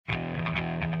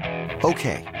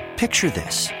Okay, picture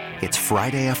this. It's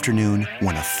Friday afternoon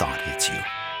when a thought hits you.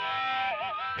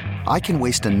 I can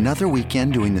waste another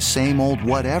weekend doing the same old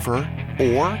whatever,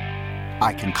 or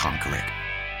I can conquer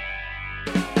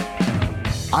it.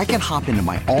 I can hop into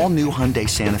my all-new Hyundai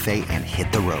Santa Fe and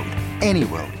hit the road. Any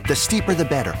road. The steeper, the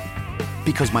better.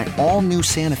 Because my all-new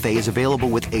Santa Fe is available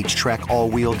with H-Track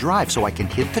all-wheel drive, so I can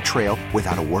hit the trail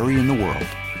without a worry in the world.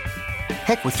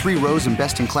 Heck, with 3 rows and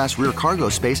best-in-class rear cargo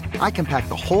space, I can pack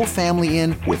the whole family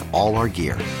in with all our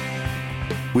gear.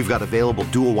 We've got available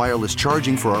dual wireless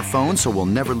charging for our phones, so we'll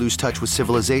never lose touch with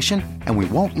civilization, and we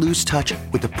won't lose touch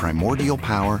with the primordial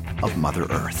power of Mother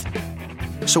Earth.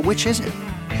 So which is it?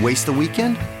 Waste the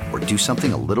weekend or do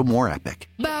something a little more epic?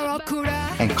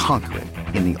 And conquer it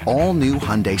in the all-new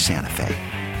Hyundai Santa Fe.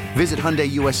 Visit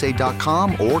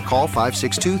HyundaiUSA.com or call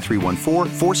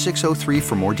 562-314-4603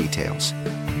 for more details.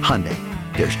 Hyundai,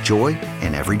 there's joy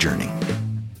in every journey.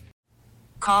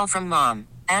 Call from mom.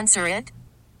 Answer it.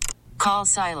 Call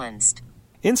silenced.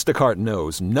 Instacart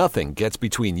knows nothing gets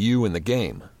between you and the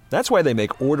game. That's why they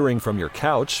make ordering from your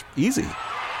couch easy.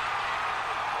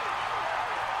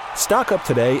 Stock up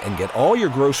today and get all your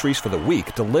groceries for the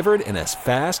week delivered in as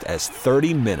fast as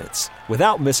 30 minutes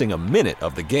without missing a minute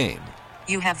of the game.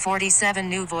 You have 47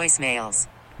 new voicemails.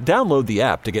 Download the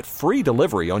app to get free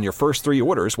delivery on your first 3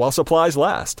 orders while supplies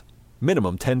last.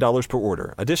 Minimum $10 per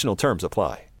order. Additional terms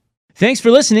apply. Thanks for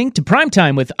listening to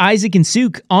Primetime with Isaac and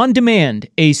Suk on Demand,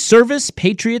 a Service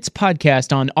Patriots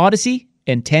podcast on Odyssey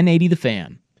and 1080 The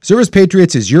Fan. Service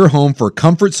Patriots is your home for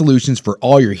comfort solutions for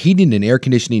all your heating and air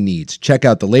conditioning needs. Check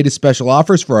out the latest special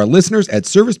offers for our listeners at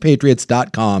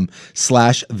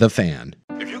servicepatriots.com/thefan.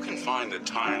 If you can find the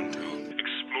time to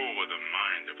explore the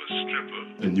mind of a stripper,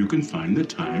 then you can find the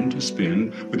time to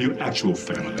spend with your actual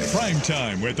family.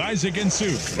 Primetime with Isaac and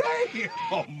Suk. Damn!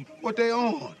 What they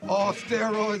on? All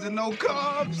steroids and no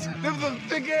carbs? Them some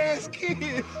thick-ass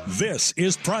kids. This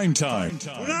is Primetime.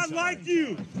 We're not like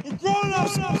you. We're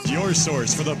grown-ups. Your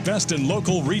source for the best in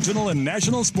local, regional, and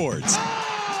national sports.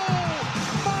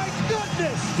 Oh, my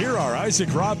goodness. Here are Isaac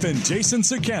Ropp and Jason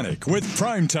Sakanik with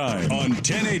Primetime on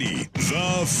 1080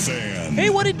 The Fan. Hey,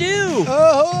 what it do?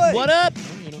 Ahoy! What up?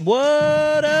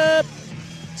 What up?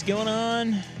 What's going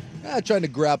on? Trying to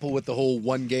grapple with the whole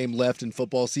one game left in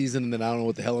football season, and then I don't know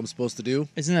what the hell I'm supposed to do.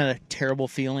 Isn't that a terrible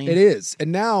feeling? It is.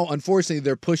 And now, unfortunately,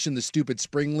 they're pushing the stupid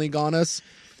spring league on us,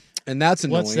 and that's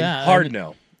annoying. What's that? Hard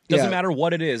no. Doesn't matter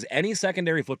what it is. Any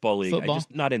secondary football league, I'm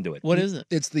just not into it. What is it?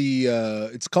 It's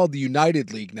it's called the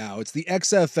United League now. It's the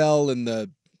XFL and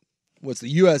the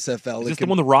USFL. Is this the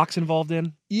one The Rock's involved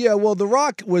in? Yeah, well, The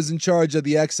Rock was in charge of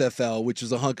the XFL, which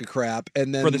was a hunk of crap,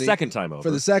 and then For the second time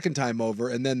over.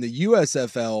 And then the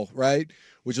USFL, right,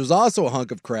 which was also a hunk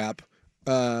of crap.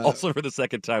 Also for the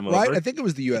second time over. Right, I think it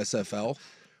was the USFL,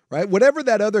 right? Whatever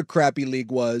that other crappy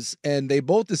league was, and they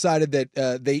both decided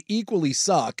that they equally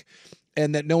suck,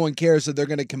 and that no one cares, so they're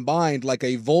going to combine like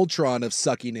a Voltron of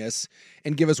suckiness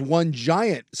and give us one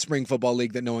giant spring football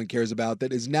league that no one cares about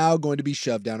that is now going to be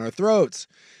shoved down our throats.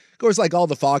 Of course, like all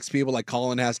the Fox people, like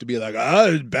Colin has to be like,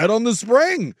 bet on the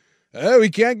spring. We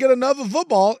can't get enough of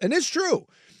football. And it's true.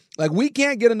 Like, we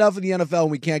can't get enough of the NFL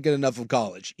and we can't get enough of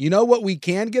college. You know what we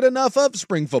can get enough of?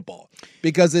 Spring football.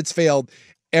 Because it's failed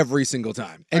every single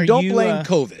time. And don't blame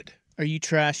COVID. Are you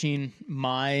trashing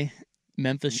my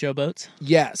Memphis Showboats?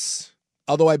 Yes.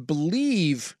 Although I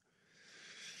believe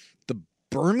the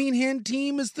Birmingham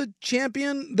team is the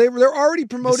champion. They're already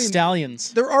promoting the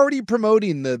Stallions. They're already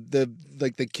promoting the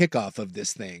kickoff of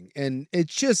this thing, and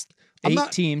it's just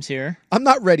 8 teams here. I'm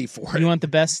not ready for it. You want the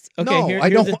best? Okay, no,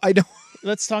 I don't.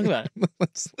 Let's talk about it.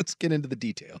 Let's get into the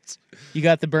details. You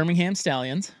got the Birmingham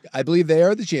Stallions. I believe they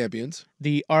are the champions.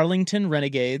 The Arlington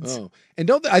Renegades. Oh,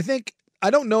 and I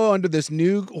don't know under this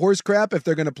new horse crap if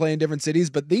they're going to play in different cities,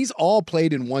 but these all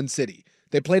played in one city.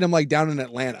 They played them like down in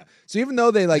Atlanta. So even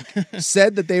though they like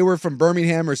said that they were from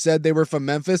Birmingham or said they were from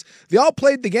Memphis, they all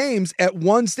played the games at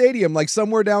one stadium, like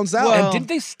somewhere down south. Well, and didn't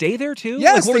they stay there too?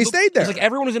 Yes, they stayed there. It's like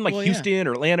everyone was in Houston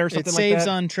or Atlanta or something like that. It saves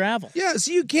on travel. Yeah,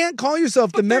 so you can't call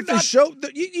yourself the Memphis show.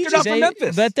 You're not from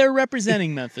Memphis. But they're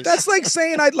representing Memphis. That's like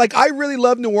saying I really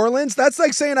love New Orleans. That's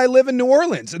like saying I live in New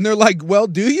Orleans. And they're like, well,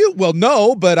 do you? Well,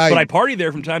 no, but I party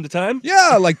there from time to time.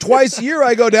 Yeah, like twice a year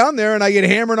I go down there and I get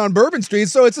hammered on Bourbon Street.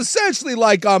 So it's essentially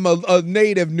like I'm a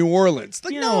native New Orleans.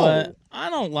 Like, you know what?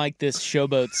 I don't like this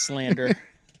showboat slander.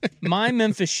 My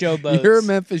Memphis Showboats. Your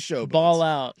Memphis Showboats. Ball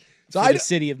out for the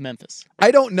city of Memphis. I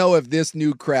don't know if this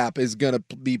new crap is going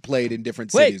to be played in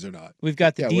different cities or not. We've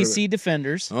got the DC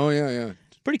Defenders. Oh, yeah.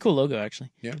 Pretty cool logo,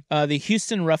 actually. Yeah. The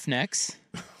Houston Roughnecks.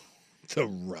 The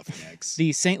Roughnecks.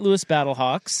 The St. Louis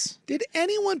Battlehawks. Did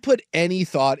anyone put any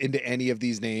thought into any of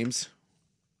these names?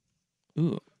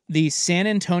 Ooh. The San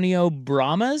Antonio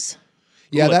Brahmas?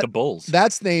 Yeah, like the Bulls.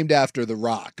 That's named after The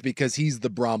Rock because he's the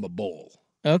Brahma Bull.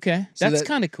 Okay, that's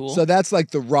kind of cool. So that's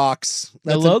like The Rock's.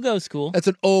 The logo's cool. That's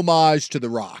an homage to The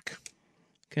Rock.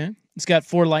 Okay. It's got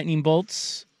 4 lightning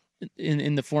bolts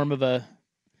in the form of a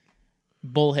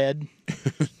bullhead.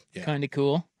 Yeah. Kind of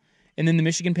cool. And then the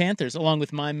Michigan Panthers, along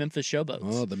with my Memphis Showboats.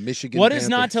 Oh, the Michigan What Panthers. is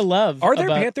not to love? Are there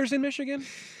Panthers in Michigan?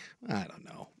 I don't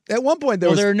know. At one point,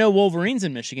 there are no Wolverines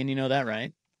in Michigan. You know that,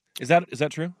 right? Is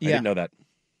that true? Yeah. I didn't know that.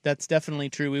 That's definitely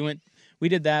true. We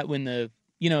did that when did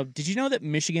you know that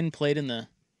Michigan played in the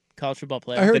college football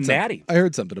playoff? I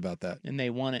heard something about that. And they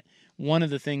won it. One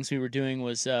of the things we were doing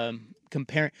was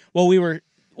comparing.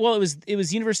 It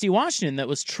was University of Washington that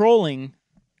was trolling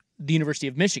the University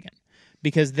of Michigan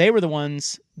because they were the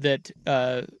ones that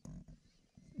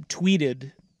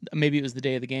tweeted, maybe it was the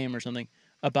day of the game or something,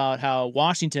 about how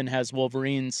Washington has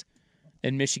Wolverines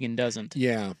and Michigan doesn't.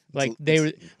 Yeah. Like they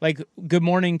were like, good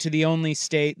morning to the only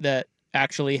state that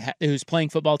actually who's playing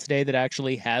football today that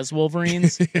actually has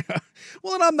Wolverines. Yeah.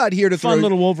 Well, and I'm not here to Fun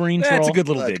little Wolverine troll. That's a good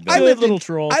little dig. I lived little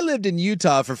troll. I lived in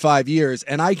Utah for 5 years,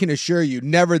 and I can assure you,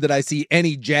 never did I see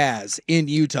any Jazz in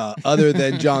Utah other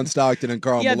than John Stockton and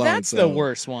Karl Malone. Yeah, that's the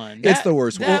worst one. It's the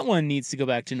worst one. That one needs to go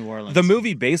back to New Orleans. The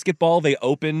movie Basketball, they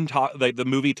opened the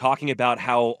movie talking about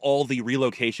how all the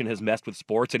relocation has messed with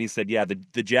sports, and he said, yeah,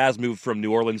 the Jazz moved from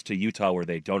New Orleans to Utah where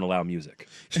they don't allow music.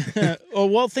 Oh,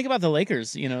 well, think about the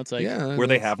Lakers. It's like where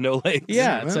they have no lakes.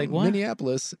 Yeah, it's like what?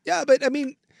 Minneapolis. Yeah, but I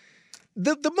mean,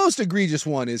 the most egregious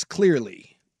one is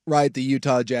clearly right the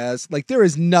Utah Jazz. Like there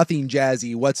is nothing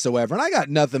jazzy whatsoever, and I got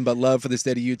nothing but love for the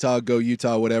state of Utah. Go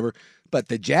Utah, whatever. But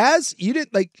the Jazz, you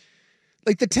didn't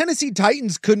like the Tennessee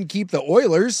Titans couldn't keep the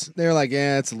Oilers. They're like,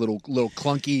 yeah, it's a little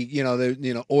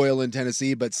clunky, oil in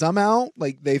Tennessee. But somehow,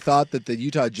 like they thought that the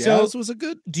Utah Jazz was a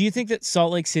good. Do you think that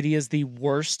Salt Lake City is the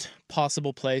worst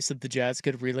possible place that the Jazz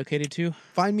could have relocated to?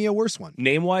 Find me a worse one.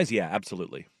 Name wise, yeah,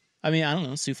 absolutely. I mean, I don't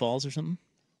know, Sioux Falls or something.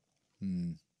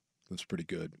 That's pretty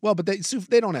good. Well, but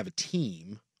they don't have a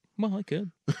team. Well, I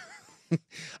could.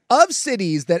 Of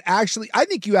cities that actually, I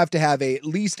think you have to have at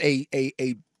least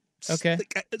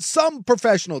some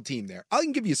professional team there. I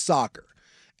can give you soccer,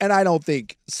 and I don't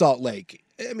think Salt Lake.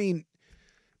 I mean,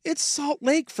 it's Salt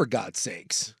Lake for God's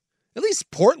sakes. At least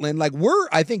Portland, like we're,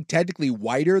 I think, technically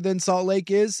whiter than Salt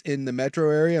Lake is in the metro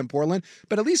area in Portland,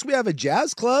 but at least we have a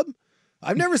jazz club.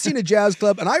 I've never seen a jazz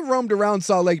club, and I roamed around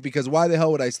Salt Lake because why the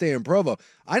hell would I stay in Provo?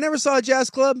 I never saw a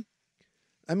jazz club.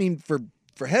 I mean, for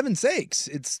heaven's sakes,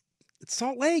 it's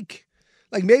Salt Lake.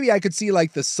 Like maybe I could see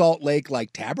like the Salt Lake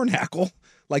like Tabernacle,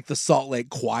 like the Salt Lake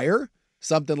Choir,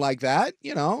 something like that.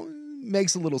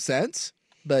 Makes a little sense.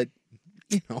 But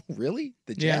really,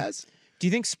 the Jazz. Yeah. Do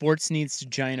you think sports needs a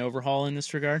giant overhaul in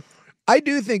this regard? I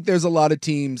do think there's a lot of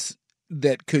teams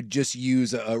that could just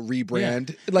use a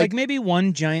rebrand. Yeah. Like maybe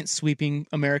one giant sweeping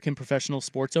American professional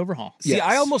sports overhaul. See,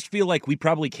 I almost feel like we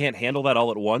probably can't handle that all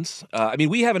at once. I mean,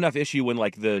 we have enough issue when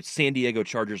like the San Diego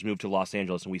Chargers moved to Los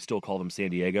Angeles and we still call them San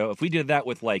Diego. If we did that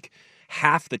with like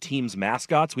half the team's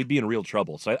mascots, we'd be in real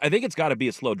trouble. So I think it's got to be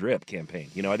a slow drip campaign.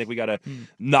 I think we got to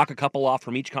knock a couple off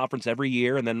from each conference every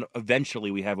year, and then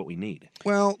eventually we have what we need.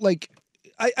 Well, like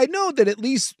I know that at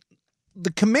least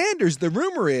the Commanders, the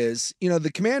rumor is,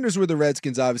 the Commanders were the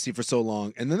Redskins obviously for so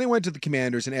long, and then they went to the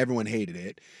Commanders and everyone hated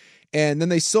it. And then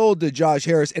they sold to Josh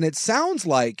Harris, and it sounds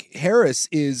like Harris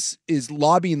is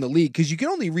lobbying the league because you can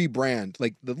only rebrand.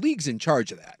 Like the league's in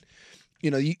charge of that.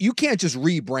 You can't just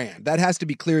rebrand. That has to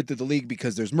be cleared through the league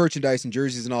because there's merchandise and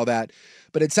jerseys and all that.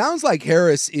 But it sounds like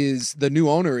Harris the new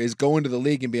owner is going to the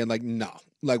league and being like, no,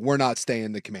 like we're not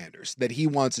staying the Commanders, that he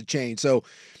wants to change. So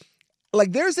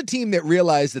like there's a team that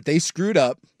realized that they screwed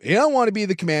up. They don't want to be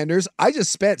the Commanders. I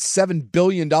just spent $7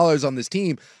 billion on this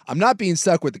team. I'm not being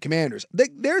stuck with the Commanders.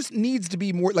 There's needs to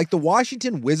be more like the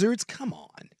Washington Wizards. Come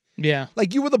on. Yeah.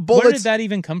 Like you were the Bullets. Where did that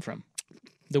even come from?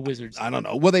 The Wizards. I don't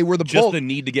know. Well, they were the Just the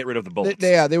need to get rid of the Bullets.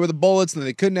 They were the Bullets, and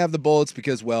they couldn't have the Bullets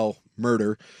because, well,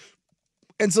 murder.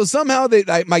 And so somehow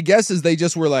my guess is they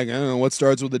just were like, I don't know, what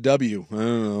starts with a W? I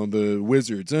don't know, the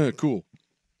Wizards. Cool.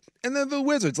 And then the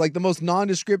Wizards, like the most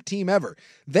nondescript team ever.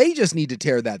 They just need to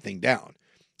tear that thing down.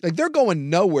 Like they're going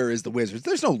nowhere as the Wizards.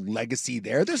 There's no legacy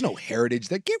there. There's no heritage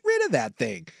there. Get rid of that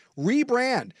thing.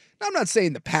 Rebrand. Now, I'm not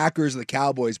saying the Packers or the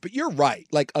Cowboys, but you're right.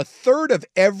 Like a third of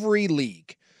every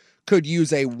league could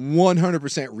use a 100%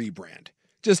 rebrand.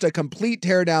 Just a complete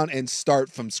teardown and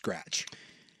start from scratch.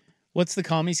 What's the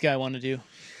commies guy want to do?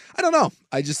 I don't know.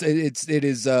 It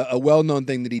is a well-known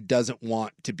thing that he doesn't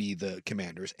want to be the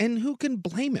Commanders. And who can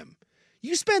blame him?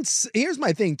 Here's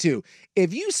my thing too.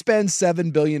 If you spend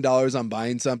 $7 billion on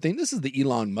buying something, this is the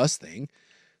Elon Musk thing.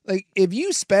 Like if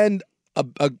you spend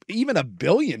even $1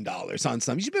 billion on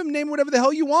something, you should be able to name whatever the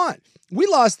hell you want. We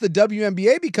lost the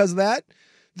WNBA because of that.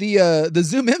 The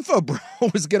Zoom Info bro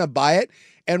was gonna buy it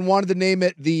and wanted to name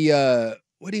it it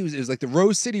was like the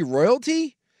Rose City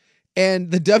Royalty.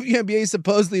 And the WNBA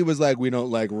supposedly was like, we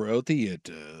don't like royalty. It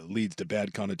leads to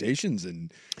bad connotations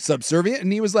and subservient.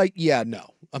 And he was like, yeah,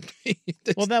 no.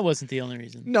 Well, that wasn't the only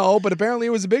reason. No, but apparently it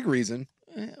was a big reason.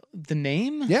 The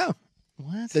name? Yeah.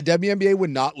 What? The WNBA would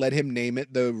not let him name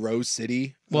it the Rose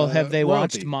City. Well, have they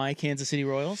royalty. watched My Kansas City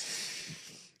Royals?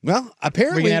 Well,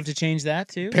 apparently. We're going to have to change that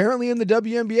too? Apparently in the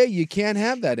WNBA, you can't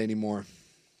have that anymore.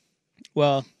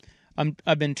 Well,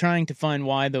 I've been trying to find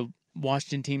why the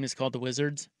Washington team is called the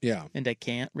Wizards. Yeah. And I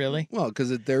can't, really. Well,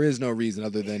 because there is no reason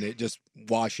other than it just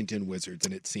Washington Wizards,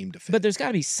 and it seemed to fit. But there's got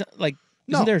to be,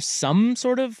 isn't there some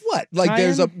sort of what? Like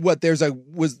tie-in?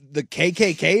 Was the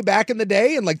KKK back in the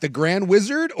day and like the Grand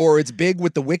Wizard, or it's big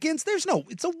with the Wiccans?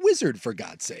 It's a wizard, for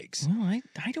God's sakes. Well,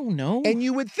 I don't know. And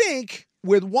you would think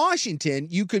with Washington,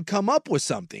 you could come up with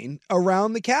something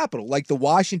around the Capitol. Like the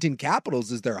Washington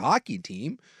Capitals is their hockey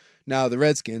team. Now, the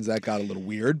Redskins, that got a little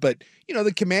weird. But,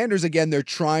 the Commanders, again, they're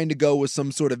trying to go with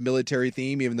some sort of military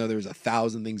theme, even though there's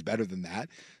 1,000 things better than that.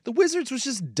 The Wizards was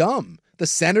just dumb. The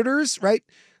Senators, right?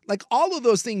 Like, all of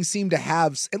those things seem to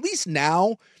have, at least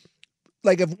now,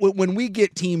 like when we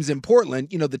get teams in Portland,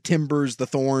 the Timbers, the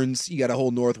Thorns, you got a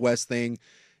whole Northwest thing.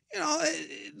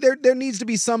 There needs to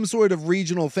be some sort of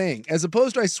regional thing. As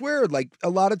opposed to, I swear, like, a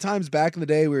lot of times back in the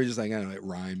day, we were just like, I don't know, it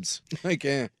rhymes. Like,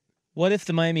 What if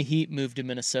the Miami Heat moved to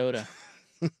Minnesota?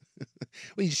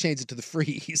 Well, you just change it to the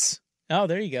Freeze. Oh,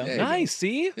 there you go. There you Nice,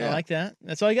 see? I like that.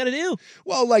 That's all you got to do.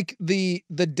 Well, like the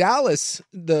Dallas,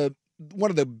 one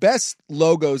of the best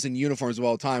logos and uniforms of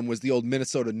all time was the old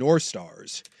Minnesota North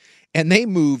Stars. And they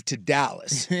moved to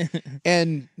Dallas.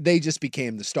 And they just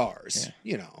became the Stars.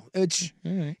 Yeah. It's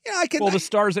Right. The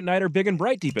stars at night are big and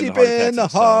bright deep in the heart of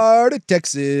Texas. Heart of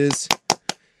Texas.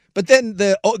 But then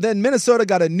then Minnesota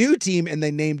got a new team and they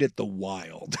named it the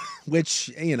Wild, which,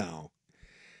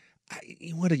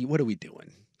 what are we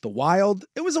doing? The Wild?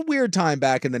 It was a weird time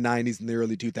back in the 90s and the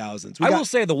early 2000s. I will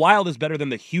say the Wild is better than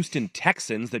the Houston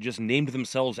Texans that just named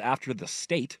themselves after the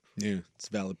state. Yeah, it's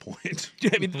a valid point.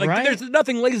 I mean, there's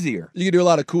nothing lazier. You can do a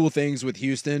lot of cool things with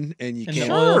Houston, and you can't.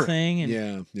 The oil thing. And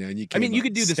Yeah, and you can't. I mean, you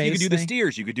could do this. You could do the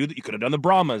Steers. You could have done the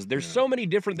Brahmas. There's so many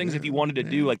different things if you wanted to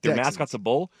do, like their Texans. mascot's a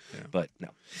bull. But no.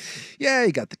 Yeah,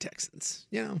 you got the Texans.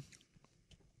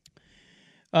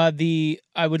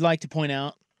 I would like to point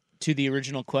out to the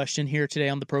original question here today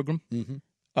on the program.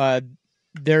 Mm-hmm.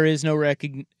 There is no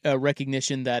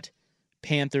recognition that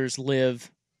Panthers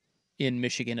live in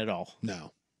Michigan at all.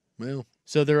 No. Well,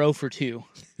 so they're 0 for 2.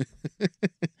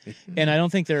 And I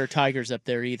don't think there are Tigers up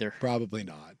there either. Probably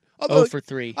not. 0 for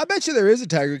 3. I bet you there is a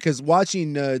tiger because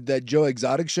watching that Joe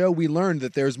Exotic show, we learned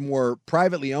that there's more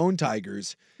privately owned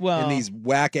tigers in these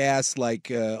whack-ass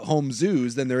home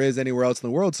zoos than there is anywhere else in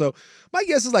the world. So my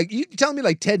guess is you telling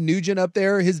me Ted Nugent up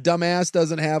there, his dumb ass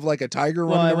doesn't have a tiger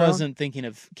running around? Well, I wasn't thinking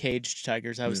of caged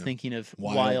tigers. I was thinking of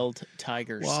wild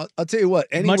tigers. Well, I'll tell you what.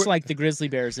 Much like the grizzly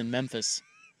bears in Memphis.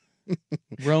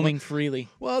 Roaming freely.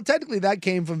 Well, technically that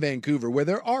came from Vancouver, where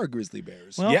there are grizzly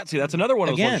bears. Well, see, that's another one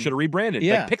of those ones that should have rebranded.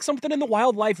 Yeah. Pick something in the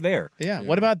wildlife there. Yeah.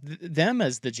 What about them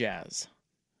as the Jazz?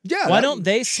 Yeah. Why don't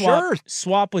they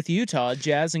swap with Utah,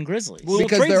 Jazz and Grizzlies?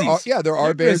 Because there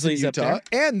are bears in Grizzlies up Utah,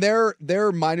 and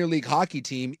their minor league hockey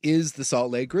team is the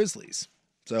Salt Lake Grizzlies.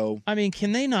 So I mean,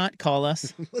 can they not call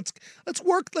us? let's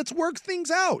work things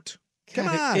out. Come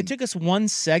on. It took us one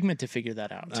segment to figure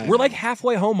that out. We're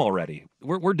halfway home already.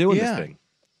 We're doing this thing.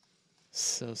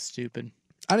 So stupid.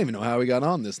 I don't even know how we got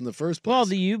on this in the first place.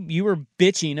 Well, you were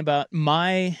bitching about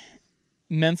my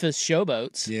Memphis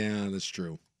showboats. Yeah, that's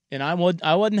true. And I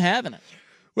wasn't having it.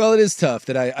 Well, it is tough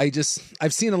that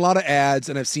I've seen a lot of ads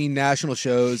and I've seen national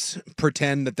shows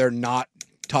pretend that they're not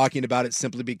talking about it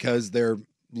simply because their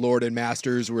lord and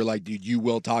masters were like, dude, you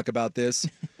will talk about this.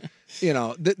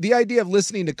 The idea of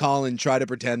listening to Colin try to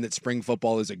pretend that spring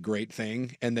football is a great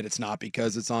thing and that it's not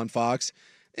because it's on Fox,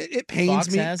 it pains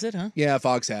me. Fox has it, huh? Yeah,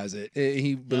 Fox has it.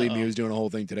 He believed me, he was doing a whole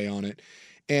thing today on it.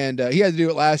 And he had to do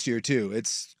it last year, too.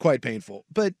 It's quite painful.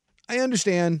 But I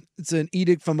understand it's an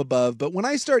edict from above. But when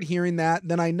I start hearing that,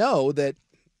 then I know that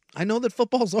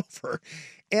football's over.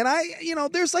 And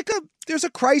there's a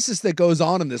crisis that goes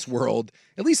on in this world,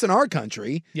 at least in our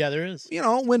country. Yeah, there is.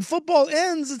 When football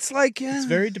ends, it's like it's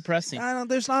very depressing.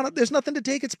 There's nothing to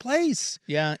take its place.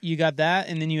 Yeah, you got that,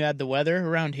 and then you add the weather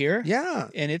around here. Yeah,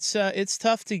 and it's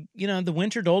tough to the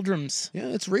winter doldrums. Yeah,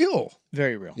 it's real,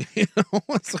 very real.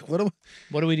 It's like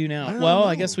what do we do now? Well,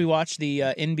 I guess we watch the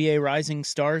NBA Rising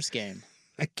Stars game.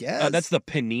 I guess that's the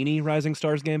Panini Rising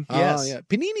Stars game. Yes, yeah.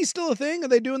 Panini's still a thing. Are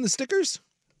they doing the stickers?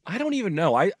 I don't even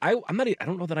know. I'm not. I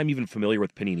don't know that I'm even familiar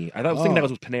with Panini. I was thinking that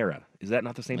was with Panera. Is that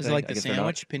not the same thing? Is it like the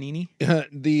sandwich Panini?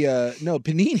 No,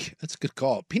 Panini. That's a good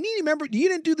call. Panini. Remember, you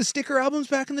didn't do the sticker albums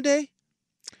back in the day.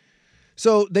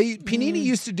 So Panini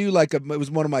used to do it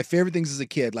was one of my favorite things as a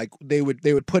kid. Like they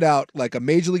would put out like a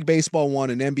Major League Baseball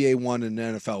one, an NBA one, and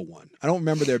an NFL one. I don't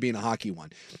remember there being a hockey one,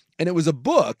 and it was a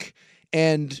book.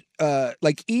 And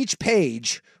each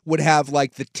page would have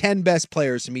like the 10 best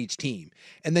players from each team.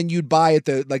 And then you'd buy at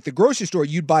the grocery store,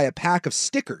 you'd buy a pack of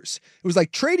stickers. It was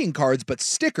like trading cards, but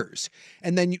stickers.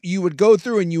 And then you would go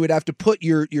through and you would have to put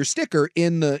your sticker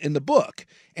in the book.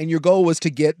 And your goal was to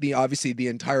get obviously the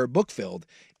entire book filled.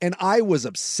 And I was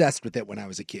obsessed with it when I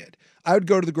was a kid. I would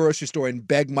go to the grocery store and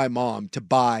beg my mom to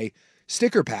buy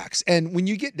sticker packs. And when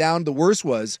you get down, the worst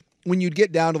was when you'd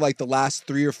get down to like the last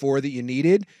 3 or 4 that you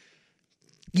needed,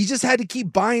 you just had to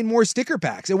keep buying more sticker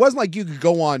packs. It wasn't like you could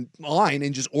go online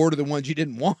and just order the ones you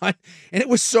didn't want. And it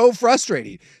was so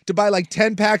frustrating to buy like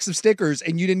 10 packs of stickers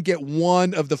and you didn't get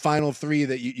one of the final 3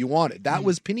 that you wanted. That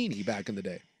was Panini back in the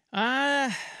day.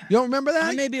 You don't remember that?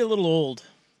 I may be a little old.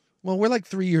 Well, we're like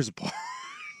 3 years apart.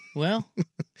 Well,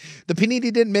 the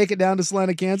Panini didn't make it down to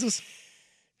Salina, Kansas?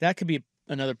 That could be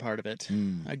another part of it.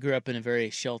 I grew up in a very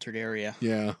sheltered area.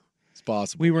 Yeah. It's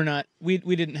possible. We were not. We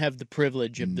didn't have the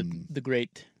privilege of the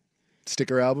great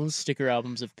sticker albums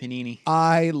of Panini.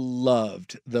 I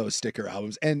loved those sticker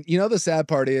albums, and the sad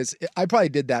part is, I probably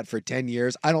did that for 10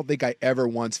 years. I don't think I ever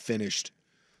once finished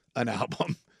an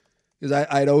album because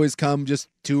I'd always come just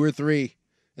 2 or 3,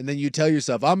 and then you tell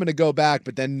yourself I'm going to go back,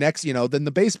 but then next, then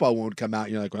the baseball one would come out,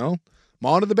 and you're like, well, I'm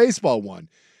on to the baseball one.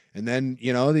 And then,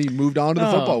 they moved on to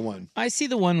the football one. I see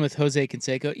the one with Jose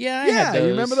Canseco. Yeah, I had those. You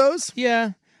remember those?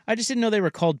 Yeah. I just didn't know they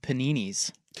were called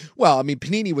Paninis. Well, I mean,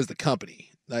 Panini was the company.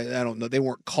 I don't know. They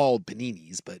weren't called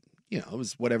Paninis, but, it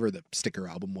was whatever the sticker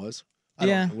album was. I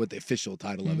don't know what the official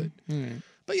title of it.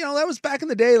 But, that was back in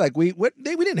the day. Like, we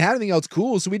didn't have anything else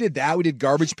cool, so we did that. We did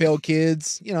Garbage Pail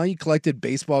Kids. You collected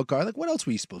baseball cards. Like, what else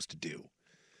were you supposed to do?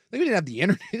 Like, we didn't have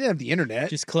the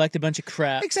internet. Just collect a bunch of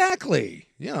crap. Exactly.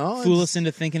 Fool us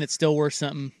into thinking it's still worth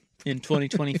something in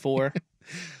 2024.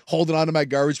 Holding on to my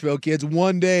Garbage Pail Kids.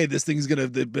 One day, this thing's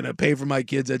gonna pay for my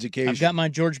kids' education. I've got my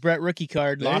George Brett rookie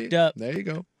card locked up. There you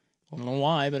go. I don't know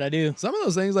why, but I do. Some of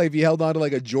those things, like if you held on to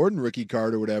like a Jordan rookie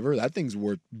card or whatever, that thing's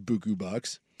worth buku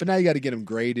bucks. But now you got to get them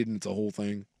graded, and it's a whole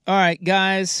thing. All right,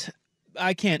 guys.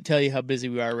 I can't tell you how busy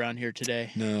we are around here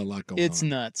today. No, a lot going on. It's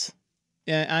nuts.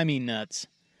 I mean nuts.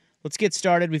 Let's get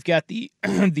started. We've got the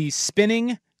the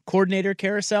spinning coordinator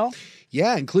carousel.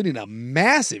 Yeah, including a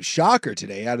massive shocker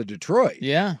today out of Detroit.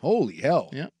 Yeah. Holy hell.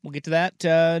 Yeah, we'll get to that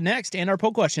next, and our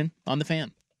poll question on the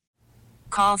fan.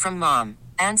 Call from mom.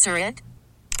 Answer it.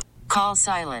 Call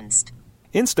silenced.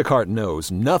 Instacart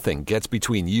knows nothing gets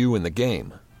between you and the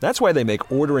game. That's why they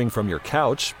make ordering from your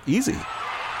couch easy.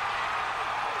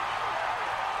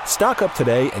 Stock up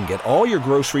today and get all your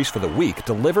groceries for the week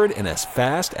delivered in as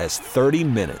fast as 30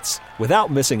 minutes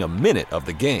without missing a minute of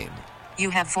the game. You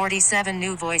have 47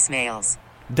 new voicemails.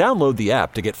 Download the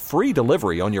app to get free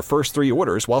delivery on your first 3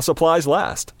 orders while supplies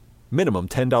last. Minimum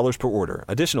 $10 per order.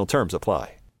 Additional terms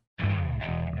apply.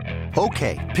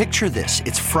 Okay, picture this.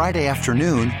 It's Friday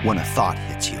afternoon when a thought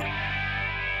hits you.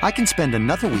 I can spend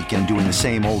another weekend doing the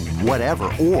same old whatever,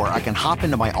 or I can hop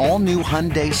into my all-new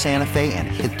Hyundai Santa Fe and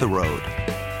hit the road.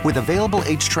 With available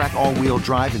H-Track all-wheel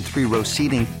drive and 3-row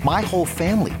seating, my whole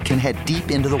family can head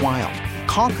deep into the wild.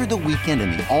 Conquer the weekend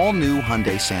in the all-new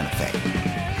Hyundai Santa Fe.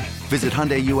 Visit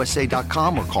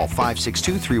HyundaiUSA.com or call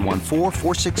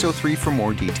 562-314-4603 for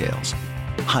more details.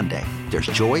 Hyundai, there's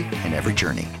joy in every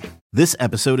journey. This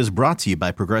episode is brought to you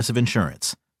by Progressive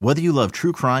Insurance. Whether you love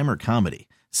true crime or comedy,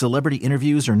 celebrity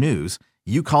interviews or news,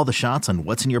 you call the shots on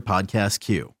what's in your podcast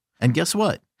queue. And guess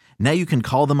what? Now you can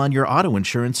call them on your auto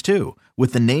insurance too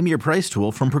with the Name Your Price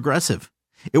tool from Progressive.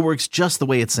 It works just the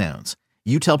way it sounds.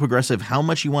 You tell Progressive how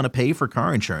much you want to pay for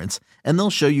car insurance, and they'll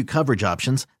show you coverage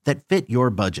options that fit your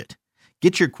budget.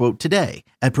 Get your quote today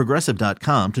at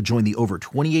Progressive.com to join the over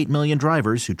 28 million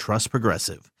drivers who trust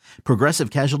Progressive. Progressive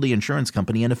Casualty Insurance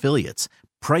Company and Affiliates.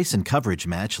 Price and coverage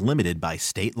match limited by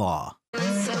state law.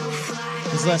 When's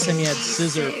the last time you had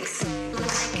scissor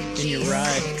in your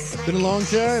ride? Been a long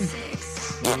time.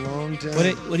 A long time.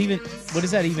 What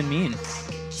does that even mean?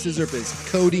 Scissorp is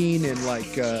codeine and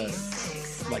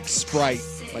like Sprite,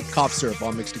 like cough syrup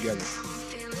all mixed together.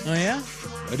 Oh yeah?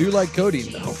 I do like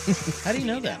codeine though. How do you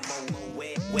know that?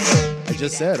 I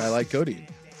just said I like codeine.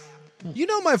 You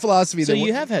know my philosophy. So that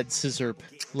you have had scissorp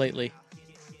lately?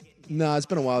 No, it's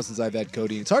been a while since I've had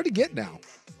codeine. It's hard to get now.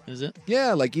 Is it?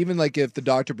 Yeah, like even like if the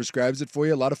doctor prescribes it for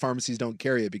you, a lot of pharmacies don't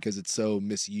carry it because it's so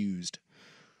misused.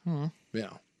 Yeah.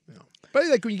 But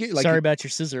like when you get Sorry about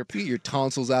your scissorp. You get your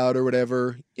tonsils out or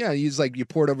whatever. Yeah, you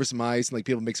pour it over some ice and like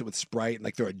people mix it with Sprite and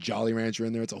like throw a Jolly Rancher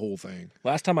in there. It's a whole thing.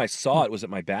 Last time I saw it was at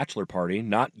my bachelor party,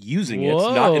 not using it,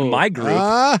 Whoa. not in my group.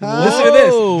 Uh-huh. Listen to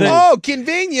this.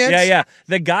 Convenience. Yeah.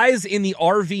 The guys in the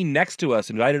RV next to us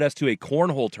invited us to a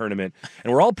cornhole tournament,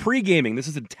 and we're all pre-gaming. This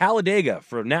is in Talladega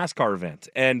for a NASCAR event,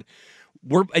 and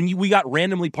we got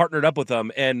randomly partnered up with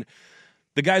them, and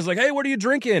the guy's like, hey, what are you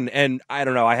drinking? And I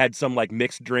don't know, I had some like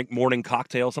mixed drink morning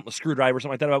cocktail, something, a screwdriver,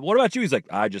 something like that. What about you? He's like,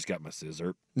 I just got my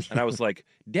scissor. And I was like,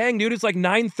 dang, dude, it's like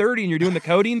 9:30 and you're doing the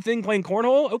codeine thing, playing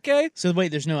cornhole? Okay. So wait,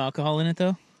 there's no alcohol in it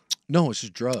though? No, it's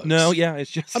just drugs. No, yeah,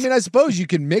 it's just... I mean, I suppose you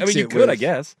can mix it. you could, I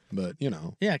guess. But, you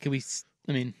know. Yeah, could we...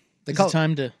 I mean, I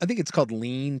think it's called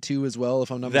lean, too, as well,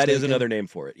 if I'm not mistaken. That is another name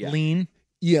for it, yeah. Lean?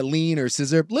 Yeah, lean or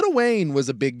scissor. Lil Wayne was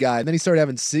a big guy. And then he started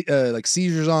having like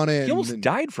seizures on it. He almost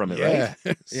died from it, right?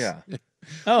 Yeah.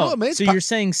 Oh, so you're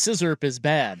saying scissorp is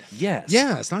bad? Yes.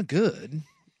 Yeah, it's not good.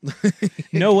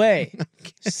 No way.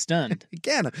 Stunned.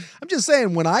 Again, I'm just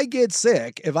saying, when I get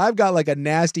sick, if I've got like a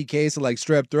nasty case of like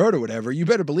strep throat or whatever, you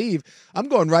better believe I'm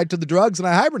going right to the drugs and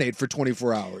I hibernate for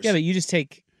 24 hours. Yeah, but you just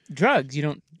take drugs. You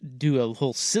don't do a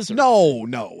whole scissor. No.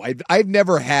 I've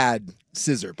never had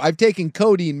scissor. I've taken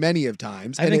codeine many of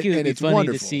times. I think it would be it's funny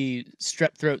wonderful. to see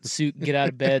strep throat suit get out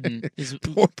of bed and his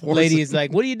Poor lady is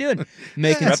like, "What are you doing?"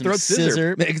 Making Strep some throat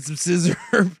scissor. Making some scissor.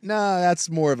 No, that's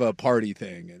more of a party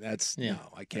thing. No,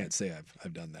 I can't say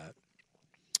I've done that.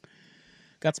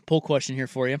 Got some poll question here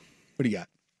for you. What do you got?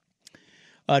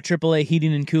 AAA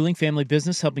Heating and Cooling, family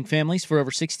business, helping families for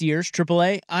over 60 years.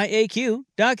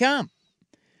 AAAIAQ.com.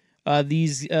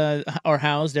 These are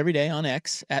housed every day on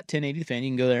X at 1080 The Fan.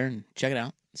 You can go there and check it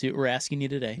out. See what we're asking you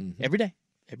today. Mm-hmm. Every day.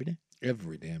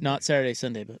 Every damn day. Not Saturday,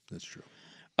 Sunday, but that's true.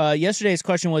 Yesterday's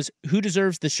question was, who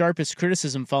deserves the sharpest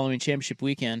criticism following championship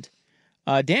weekend?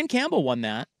 Dan Campbell won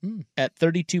that at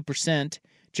 32%.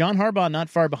 John Harbaugh not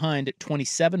far behind at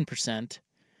 27%.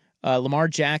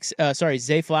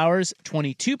 Zay Flowers,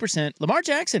 22%. Lamar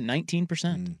Jackson,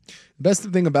 19%. Best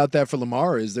thing about that for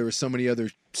Lamar is there were so many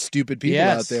other stupid people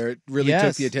out there. It really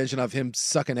took the attention off him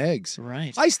sucking eggs.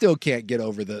 Right. I still can't get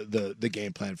over the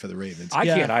game plan for the Ravens. I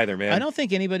can't either, man. I don't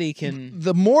think anybody can.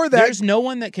 There's no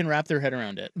one that can wrap their head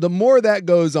around it. The more that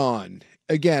goes on,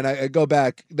 again, I go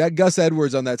back. That Gus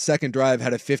Edwards on that second drive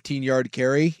had a 15-yard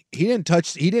carry. He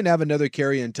didn't have another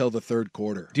carry until the third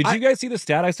quarter. Did you guys see the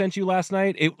stat I sent you last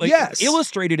night? It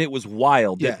illustrated it was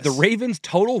wild. Yes. The Ravens'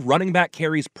 total running back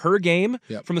carries per game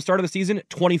from the start of the season,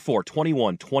 24,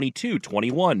 21, 22,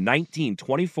 21, 19,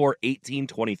 24, 18,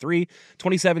 23,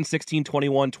 27, 16,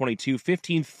 21, 22,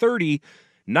 15, 30,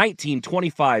 19,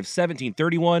 25, 17,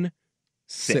 31,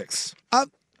 6.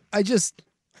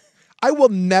 I will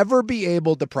never be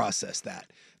able to process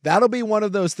that. That'll be one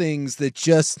of those things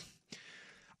that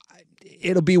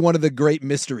it'll be one of the great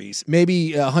mysteries.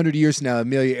 Maybe 100 years from now,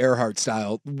 Amelia Earhart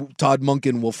style, Todd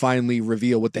Monken will finally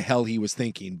reveal what the hell he was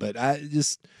thinking. But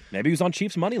maybe he was on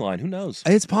Chiefs' money line. Who knows?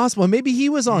 It's possible. Maybe he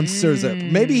was on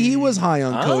Sirzip. Maybe he was high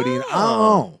on codeine. I don't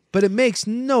know. But it makes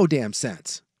no damn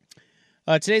sense.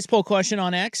 Today's poll question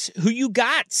on X, who you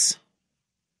got?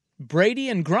 Brady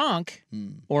and Gronk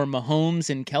or Mahomes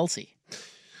and Kelsey?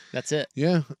 That's it.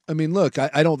 Yeah. I mean, look,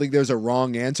 I don't think there's a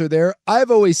wrong answer there.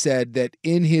 I've always said that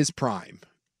in his prime,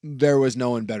 there was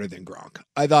no one better than Gronk.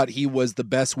 I thought he was the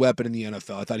best weapon in the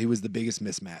NFL. I thought he was the biggest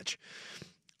mismatch.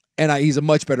 And he's a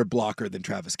much better blocker than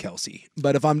Travis Kelsey.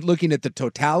 But if I'm looking at the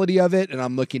totality of it and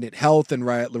I'm looking at health and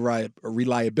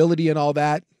reliability and all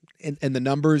that and the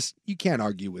numbers, you can't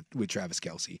argue with Travis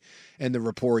Kelsey and the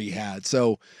rapport he had.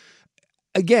 So,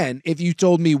 again, if you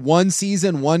told me one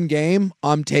season, one game,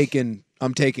 I'm taking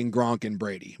Gronk and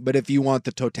Brady. But if you want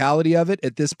the totality of it,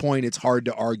 at this point, it's hard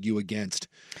to argue against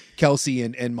Kelsey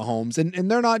and Mahomes. And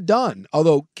they're not done.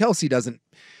 Although Kelsey doesn't,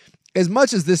 as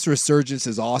much as this resurgence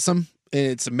is awesome, and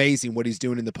it's amazing what he's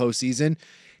doing in the postseason,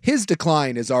 his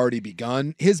decline has already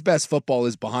begun. His best football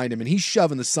is behind him, and he's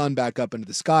shoving the sun back up into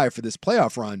the sky for this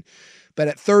playoff run. But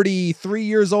at 33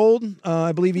 years old,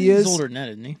 I believe he is. He's older than that,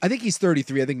 isn't he? I think he's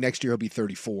 33. I think next year he'll be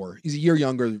 34. He's a year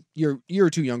or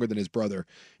two younger than his brother.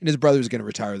 And his brother's going to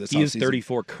retire this offseason. He is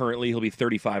 34 currently. He'll be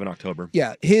 35 in October.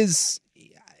 Yeah.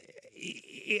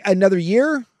 another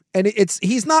year, and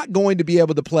he's not going to be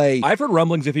able to play. I've heard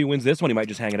rumblings if he wins this one, he might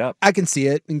just hang it up. I can see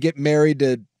it and get married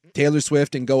to Taylor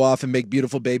Swift and go off and make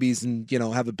beautiful babies and,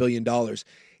 have $1 billion.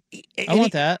 I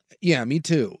want that. Yeah, me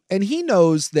too. And he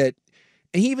knows that,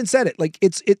 and he even said it, like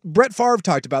Brett Favre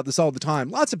talked about this all the time.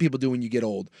 Lots of people do when you get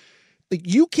old. Like,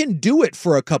 you can do it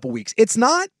for a couple weeks. It's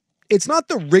not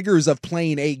the rigors of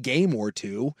playing a game or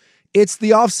two. It's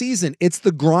the off season. It's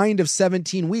the grind of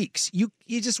 17 weeks. You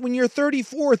just, when you're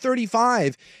 34,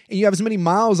 35 and you have as many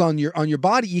miles on your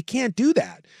body, you can't do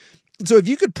that. So if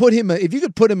you could put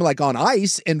him like on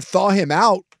ice and thaw him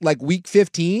out like week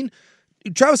 15,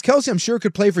 Travis Kelce, I'm sure,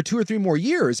 could play for 2 or 3 more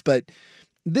years, but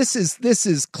this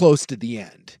is close to the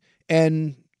end.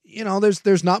 And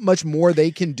there's not much more they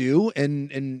can do,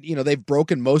 and they've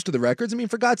broken most of the records. I mean,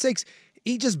 for God's sakes,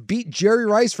 he just beat Jerry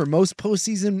Rice for most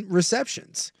postseason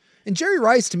receptions. And Jerry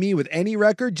Rice, to me, with any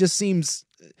record, just seems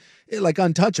like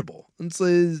untouchable. It's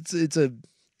a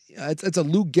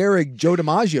Lou Gehrig, Joe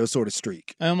DiMaggio sort of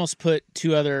streak. I almost put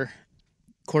 2 other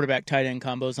quarterback tight end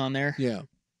combos on there. Yeah.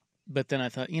 But then I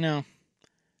thought,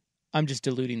 I'm just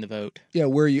diluting the vote. Yeah,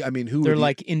 where you? I mean, who? They're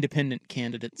like independent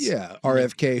candidates. Yeah,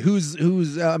 RFK. Who's?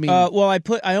 I mean, well,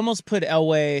 I almost put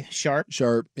Elway Sharp.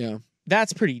 Sharp. Yeah,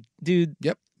 that's pretty, dude.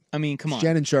 Yep. I mean, come on.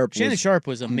 Shannon Sharp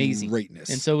was amazing. Greatness,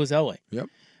 and so was Elway. Yep.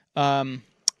 And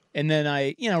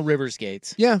then Rivers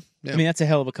Gates. Yeah. I mean, that's a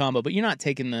hell of a combo, but you're not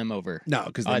taking them over. No,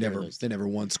 because they never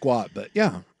won squat. But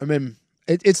yeah, I mean.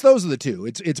 It's those are the two.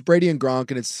 It's Brady and Gronk,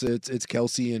 and it's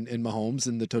Kelce and Mahomes,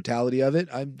 and the totality of it.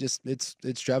 It's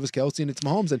Travis Kelce and it's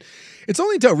Mahomes, and it's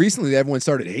only until recently that everyone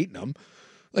started hating him.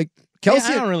 Like Kelce,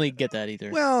 I don't really get that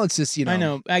either. Well, it's just I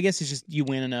know. I guess it's just you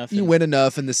win enough. You win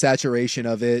enough, and the saturation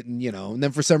of it, and and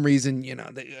then for some reason,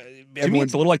 to me,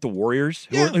 it's a little like the Warriors,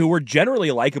 who were generally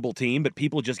a likable team, but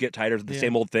people just get tired of the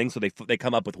same old thing, so they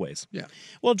come up with ways. Yeah.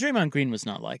 Well, Draymond Green was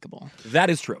not likable.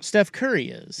 That is true. Steph Curry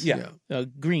is. Yeah.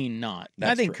 Green not.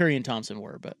 That's I think true. Curry and Thompson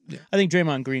were, but I think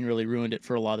Draymond Green really ruined it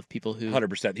for a lot of people who.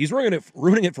 100%. He's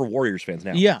ruining it for Warriors fans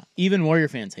now. Yeah, even Warrior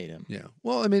fans hate him. Yeah.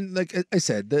 Well, I mean, like I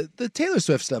said, the Taylor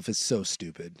Swift stuff is so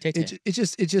stupid. It's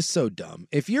just so dumb.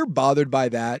 If you're bothered by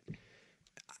that,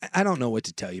 I don't know what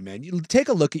to tell you, man. You take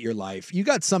a look at your life. You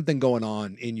got something going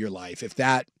on in your life. If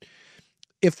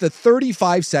the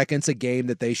 35 seconds a game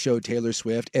that they show Taylor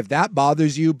Swift, if that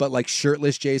bothers you, but like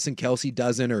shirtless Jason Kelce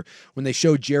doesn't, or when they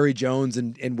show Jerry Jones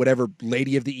and whatever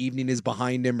lady of the evening is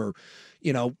behind him, or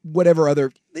whatever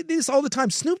other, they do this all the time.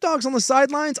 Snoop Dogg's on the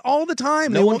sidelines all the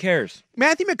time. No one cares.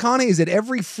 Matthew McConaughey is at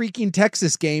every freaking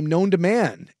Texas game known to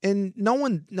man. And no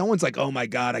one's like, oh my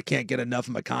God, I can't get enough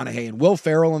of McConaughey. And Will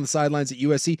Ferrell on the sidelines at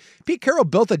USC. Pete Carroll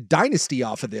built a dynasty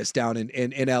off of this down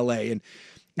in LA. And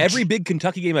every big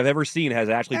Kentucky game I've ever seen has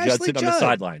Ashley Judd sitting on the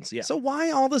sidelines. Yeah. So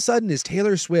why all of a sudden is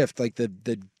Taylor Swift like the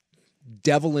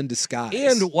devil in disguise?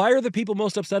 And why are the people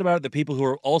most upset about it the people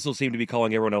who also seem to be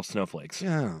calling everyone else snowflakes?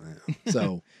 Yeah.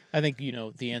 So I think you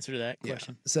know the answer to that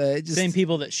question. Yeah. So same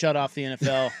people that shut off the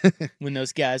NFL when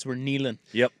those guys were kneeling.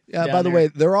 Yep. Yeah. By the way,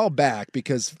 they're all back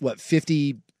because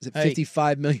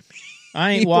 55 million?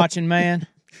 I ain't watching, man.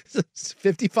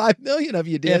 55 million of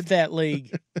you did. F that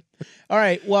league. All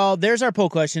right. Well, there's our poll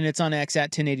question. It's on X at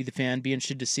 1080 The Fan. Be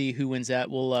interested to see who wins that.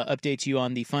 We'll update you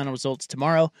on the final results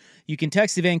tomorrow. You can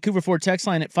text the Vancouver Ford text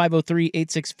line at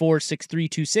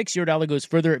 503-864-6326. Your dollar goes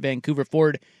further at Vancouver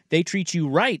Ford. They treat you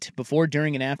right before,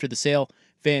 during, and after the sale.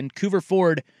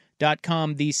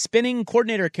 VancouverFord.com. The spinning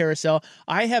coordinator carousel.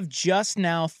 I have just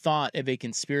now thought of a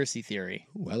conspiracy theory.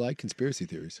 Ooh, I like conspiracy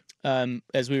theories.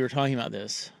 As we were talking about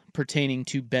this, pertaining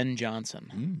to Ben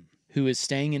Johnson, who is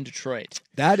staying in Detroit.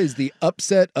 That is the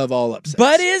upset of all upsets.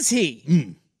 But is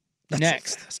he?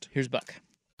 Next, so here's Buck.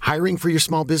 Hiring for your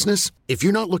small business? If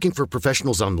you're not looking for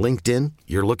professionals on LinkedIn,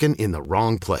 you're looking in the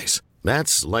wrong place.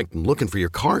 That's like looking for your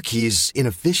car keys in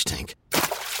a fish tank.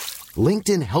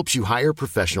 LinkedIn helps you hire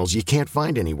professionals you can't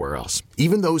find anywhere else,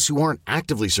 even those who aren't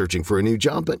actively searching for a new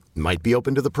job but might be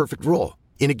open to the perfect role.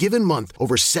 In a given month,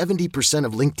 over 70%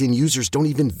 of LinkedIn users don't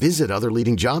even visit other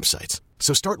leading job sites.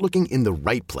 So start looking in the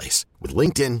right place. With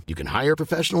LinkedIn, you can hire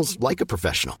professionals like a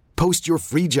professional. Post your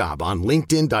free job on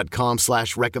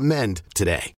linkedin.com/recommend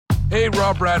today. Hey,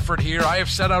 Rob Bradford here. I have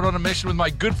set out on a mission with my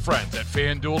good friends at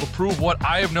FanDuel to prove what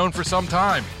I have known for some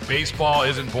time. Baseball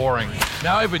isn't boring.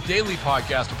 Now I have a daily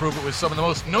podcast to prove it with some of the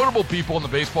most notable people in the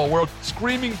baseball world,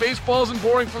 screaming baseball isn't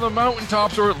boring from the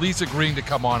mountaintops, or at least agreeing to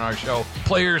come on our show.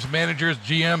 Players, managers,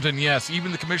 GMs, and yes,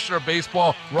 even the commissioner of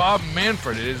baseball, Rob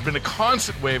Manfred. It has been a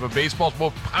constant wave of baseball's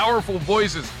most powerful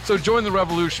voices. So join the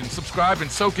revolution. Subscribe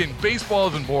and soak in Baseball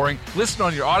Isn't Boring. Listen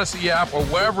on your Odyssey app or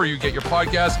wherever you get your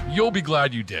podcasts. You'll be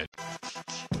glad you did.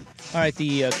 All right,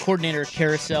 the coordinator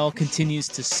carousel continues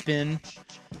to spin.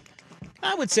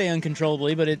 I would say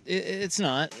uncontrollably, but it's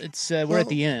not. It's we're at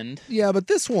the end. Yeah, but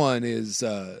this one is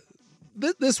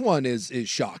this one is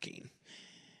shocking.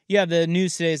 Yeah, the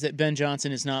news today is that Ben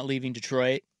Johnson is not leaving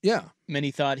Detroit. Yeah.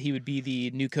 Many thought he would be the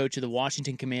new coach of the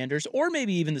Washington Commanders or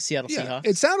maybe even the Seattle Seahawks.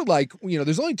 It sounded like,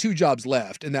 there's only 2 jobs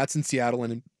left, and that's in Seattle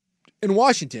and in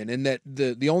Washington, and that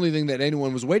the only thing that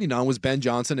anyone was waiting on was Ben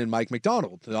Johnson and Mike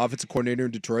McDonald, the offensive coordinator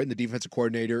in Detroit and the defensive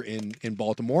coordinator in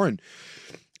Baltimore. And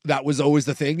that was always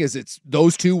the thing, is it's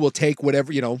those two will take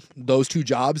whatever, those 2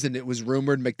 jobs, and it was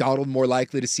rumored McDonald more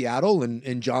likely to Seattle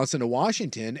and Johnson to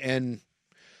Washington. And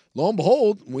lo and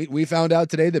behold, we found out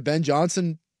today that Ben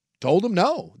Johnson told him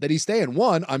no, that he's staying.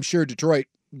 One, I'm sure Detroit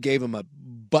gave him a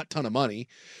butt ton of money,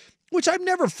 which I've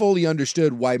never fully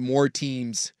understood why more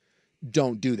teams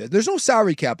don't do that. There's no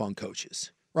salary cap on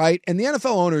coaches, right? And the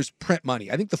NFL owners print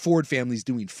money. I think the Ford family's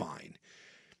doing fine.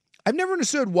 I've never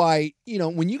understood why,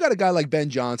 when you got a guy like Ben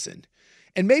Johnson,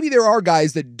 and maybe there are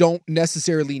guys that don't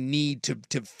necessarily need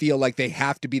to feel like they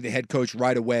have to be the head coach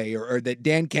right away, or that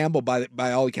Dan Campbell,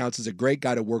 by all accounts, is a great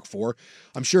guy to work for.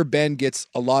 I'm sure Ben gets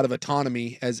a lot of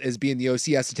autonomy as being the OC,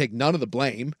 has to take none of the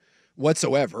blame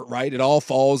whatsoever, right? It all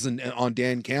falls on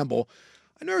Dan Campbell.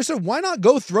 I never said, why not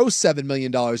go throw $7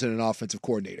 million at an offensive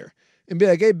coordinator and be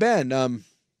like, hey, Ben,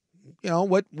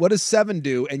 what does 7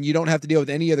 do? And you don't have to deal with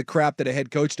any of the crap that a head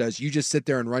coach does. You just sit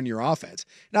there and run your offense.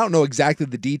 And I don't know exactly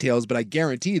the details, but I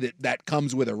guarantee that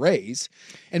comes with a raise.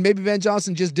 And maybe Ben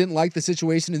Johnson just didn't like the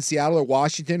situation in Seattle or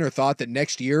Washington, or thought that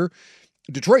next year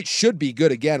Detroit should be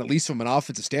good again, at least from an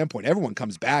offensive standpoint. Everyone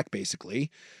comes back,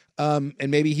 basically. And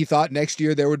maybe he thought next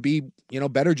year there would be,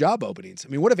 better job openings.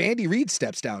 I mean, what if Andy Reid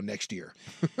steps down next year?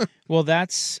 Well,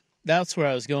 that's where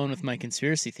I was going with my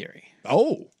conspiracy theory.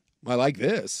 Oh, I like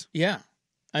this. Yeah.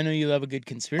 I know you love a good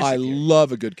conspiracy theory. I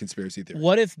love a good conspiracy theory.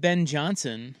 What if Ben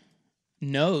Johnson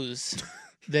knows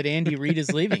that Andy Reid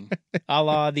is leaving, a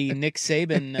la the Nick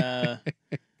Saban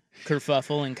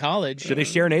kerfuffle in college? Should they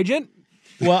share an agent?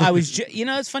 Well, I was,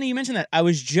 it's funny you mentioned that. I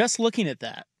was just looking at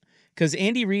that because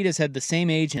Andy Reid has had the same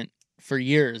agent for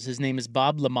years. His name is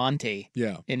Bob Lamonte.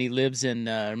 Yeah. And he lives in,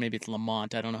 or maybe it's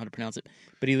Lamont, I don't know how to pronounce it,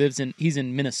 but he's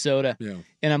in Minnesota. Yeah.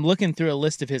 And I'm looking through a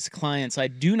list of his clients. I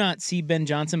do not see Ben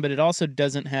Johnson, but it also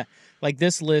doesn't have,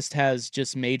 this list has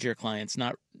just major clients,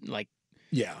 not and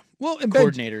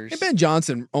coordinators. Ben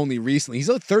Johnson only recently, he's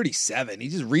 37. He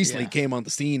just recently came on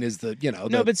the scene as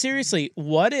No, but seriously,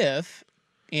 what if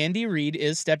Andy Reid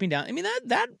is stepping down? I mean,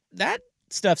 that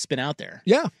stuff's been out there.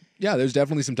 Yeah. Yeah, there's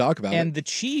definitely some talk about it. And the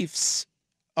Chiefs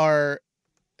are,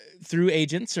 through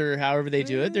agents or however they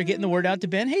do it, they're getting the word out to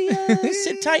Ben, hey,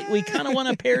 sit tight. We kind of want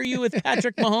to pair you with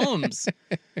Patrick Mahomes.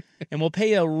 And we'll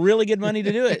pay you really good money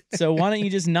to do it. So why don't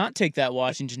you just not take that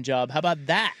Washington job? How about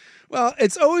that? Well,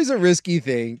 it's always a risky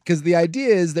thing, because the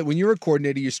idea is that when you're a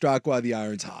coordinator, you strike while the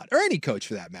iron's hot, or any coach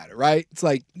for that matter, right? It's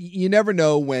like you never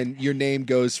know when your name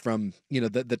goes from,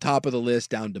 the top of the list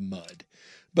down to mud.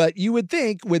 But you would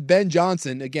think with Ben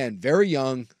Johnson, again, very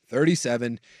young,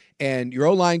 37, and your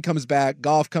O-line comes back,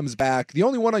 Goff comes back. The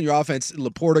only one on your offense,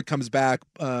 Laporta comes back.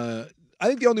 I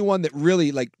think the only one that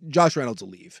really, Josh Reynolds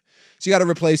will leave. So you got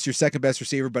to replace your second best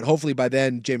receiver, but hopefully by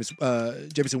then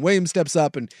Jameson Williams steps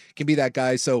up and can be that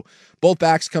guy. So both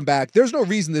backs come back. There's no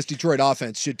reason this Detroit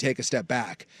offense should take a step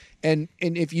back. And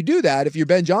if you do that, if you're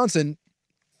Ben Johnson,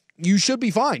 you should be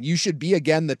fine. You should be,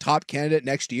 again, the top candidate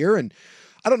next year. And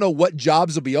I don't know what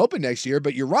jobs will be open next year,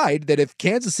 but you're right that if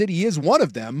Kansas City is one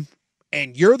of them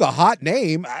and you're the hot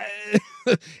name,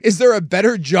 is there a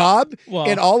better job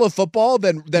in all of football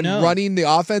than running the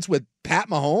offense with Pat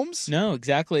Mahomes? No,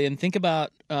 exactly. And think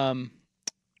about, how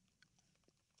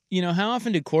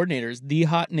often do coordinators, the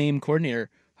hot name coordinator,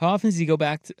 how often does he go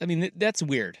back to, that's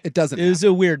weird. It doesn't It was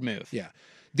a weird move. Yeah.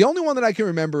 The only one that I can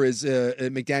remember is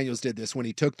McDaniels did this when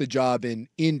he took the job in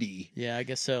Indy. Yeah, I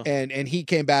guess so. And he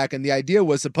came back, and the idea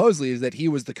was supposedly is that he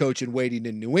was the coach in waiting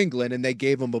in New England, and they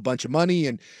gave him a bunch of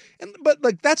money.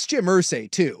 But that's Jim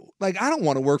Irsay too. I don't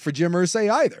want to work for Jim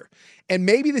Irsay either. And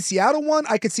maybe the Seattle one,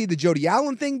 I could see the Jody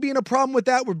Allen thing being a problem with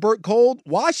that with Burt Cole.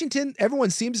 Washington, everyone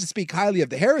seems to speak highly of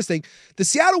the Harris thing. The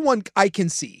Seattle one, I can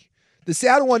see. The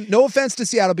Seattle one, no offense to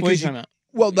Seattle, because what are you talking about?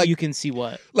 Well, you can see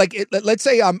what? Let's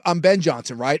say I'm Ben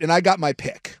Johnson, right? And I got my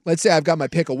pick. Let's say I've got my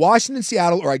pick of Washington,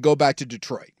 Seattle, or I go back to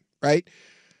Detroit, right?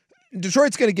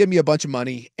 Detroit's going to give me a bunch of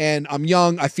money, and I'm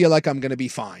young. I feel like I'm going to be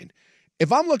fine.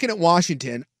 If I'm looking at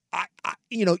Washington,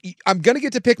 I'm going to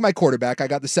get to pick my quarterback. I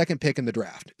got the second pick in the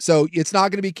draft. So it's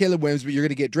not going to be Caleb Williams, but you're going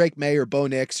to get Drake May or Bo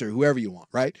Nix or whoever you want,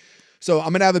 right? So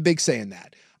I'm going to have a big say in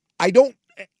that.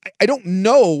 I don't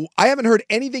know. I haven't heard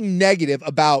anything negative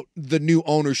about the new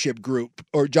ownership group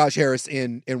or Josh Harris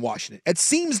in Washington. It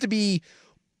seems to be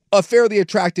a fairly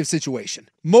attractive situation.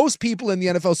 Most people in the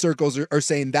NFL circles are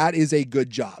saying that is a good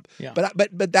job. Yeah.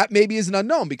 But that maybe is an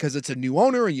unknown because it's a new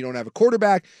owner and you don't have a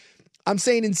quarterback. I'm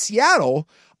saying in Seattle,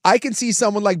 I can see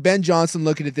someone like Ben Johnson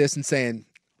looking at this and saying,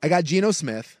 I got Geno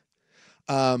Smith.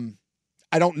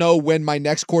 I don't know when my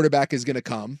next quarterback is going to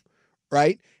come,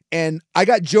 right? And I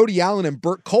got Jody Allen and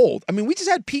Burt Cole. I mean, we just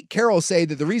had Pete Carroll say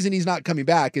that the reason he's not coming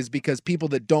back is because people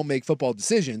that don't make football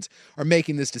decisions are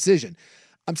making this decision.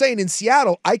 I'm saying in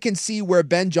Seattle, I can see where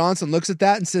Ben Johnson looks at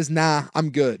that and says, nah,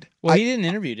 I'm good. Well, he didn't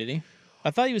interview, did he?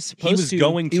 I thought he was supposed to. He was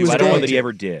going to. I don't know that he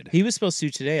ever did. He was supposed to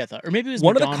today, I thought. Or maybe it was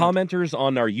one McDonald. of the commenters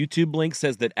on our YouTube link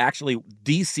says that actually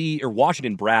DC or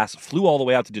Washington brass flew all the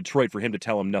way out to Detroit for him to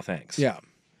tell him no thanks. Yeah.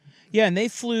 Yeah, and they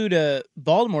flew to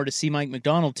Baltimore to see Mike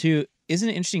McDonald, too. Isn't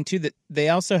it interesting, too, that they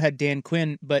also had Dan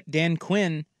Quinn, but Dan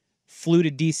Quinn flew to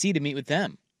D.C. to meet with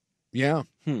them? Yeah.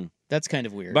 That's kind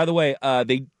of weird. By the way,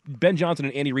 Ben Johnson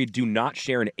and Andy Reid do not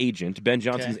share an agent. Ben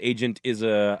Johnson's agent is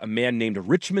a man named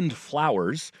Richmond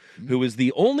Flowers, who is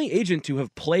the only agent to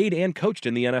have played and coached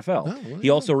in the NFL. Oh, well, he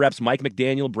also reps Mike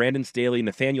McDaniel, Brandon Staley,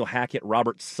 Nathaniel Hackett,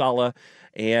 Robert Saleh,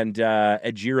 and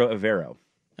Ejiro Evero.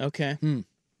 Okay.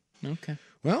 Okay.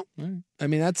 Well, I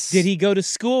mean, that's... Did he go to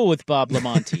school with Bob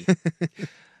Lamonti?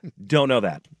 Don't know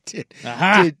that. Did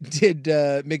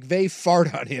McVay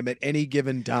fart on him at any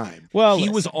given time? Well, he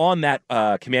was on that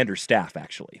commander's staff,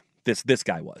 actually. This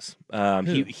guy was.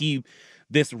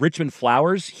 This Richmond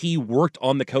Flowers, he worked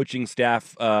on the coaching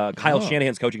staff, Kyle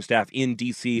Shanahan's coaching staff in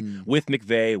D.C. with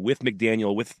McVay, with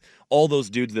McDaniel, with all those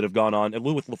dudes that have gone on, and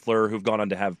with LaFleur, who've gone on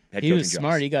to have head coaching He was jobs.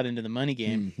 smart. He got into the money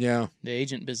game. Yeah. The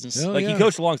agent business. He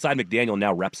coached alongside McDaniel,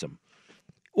 now reps him.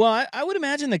 Well, I would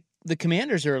imagine the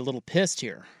Commanders are a little pissed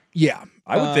here. Yeah.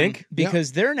 I would think.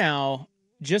 Because they're now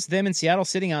just them in Seattle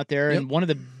sitting out there, and one of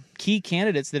the key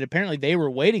candidates that apparently they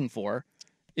were waiting for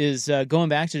is going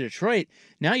back to Detroit.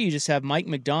 Now you just have Mike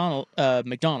McDonald,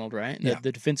 right?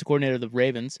 The defensive coordinator of the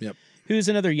Ravens, who's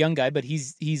another young guy, but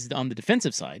he's on the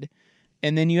defensive side.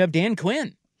 And then you have Dan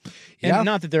Quinn. And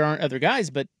not that there aren't other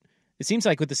guys, but it seems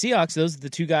like with the Seahawks, those are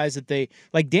the two guys that they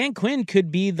like. Dan Quinn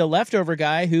could be the leftover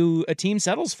guy who a team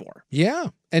settles for. Yeah,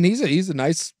 and he's a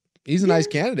nice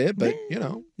candidate, but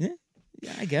yeah,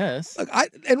 I guess. Look,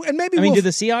 and maybe do the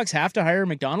Seahawks have to hire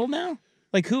McDonald now?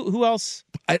 Like who else?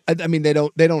 I mean, they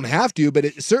don't have to, but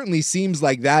it certainly seems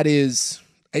like that is.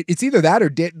 It's either that or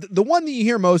the one that you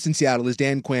hear most in Seattle is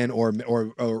Dan Quinn or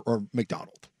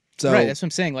McDonald. So, right, that's what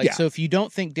I'm saying. So if you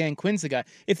don't think Dan Quinn's the guy,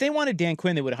 if they wanted Dan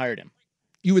Quinn, they would have hired him.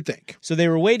 You would think. So they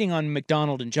were waiting on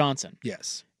McDonald and Johnson.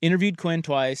 Yes. Interviewed Quinn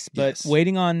twice, but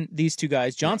waiting on these two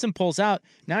guys. Johnson pulls out.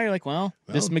 Now you're like, well,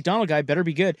 this McDonald guy better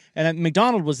be good. And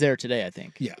McDonald was there today, I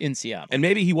think, in Seattle. And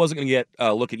maybe he wasn't going to get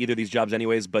a look at either of these jobs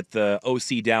anyways, but the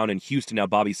OC down in Houston now,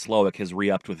 Bobby Slowick, has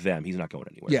re-upped with them. He's not going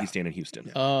anywhere. Yeah. He's staying in Houston.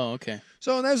 Yeah. Oh, okay.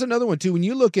 So there's another one, too. When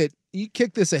you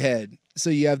kick this ahead, so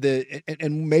you have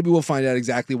and maybe we'll find out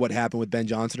exactly what happened with Ben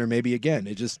Johnson, or maybe, again,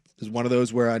 it just is one of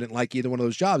those where I didn't like either one of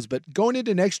those jobs. But going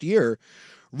into next year,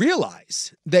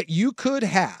 realize that you could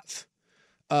have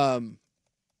the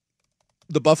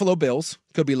Buffalo Bills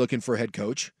could be looking for a head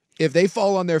coach. If they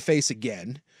fall on their face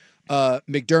again,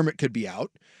 McDermott could be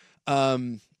out.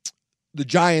 The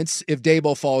Giants, if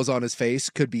Daboll falls on his face,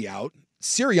 could be out.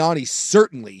 Sirianni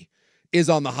certainly is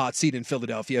on the hot seat in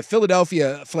Philadelphia. If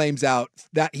Philadelphia flames out,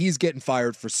 that he's getting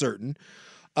fired for certain.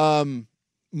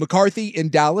 McCarthy in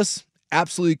Dallas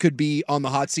absolutely could be on the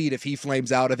hot seat if he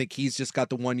flames out. I think he's just got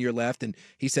the 1 year left, and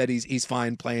he said he's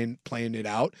fine playing it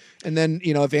out. And then,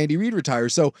 if Andy Reid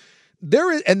retires. So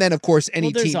there is, and then of course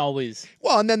any there's team always.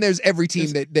 Well, and then there's every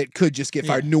team that could just get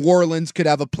fired. New Orleans could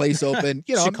have a place open,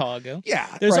 Chicago. Yeah.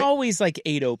 There's right. always like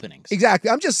 8 openings. Exactly.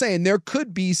 I'm just saying there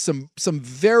could be some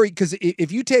very, because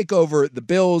if you take over the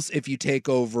Bills, if you take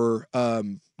over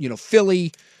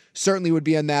Philly, certainly would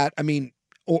be on that. I mean,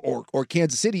 or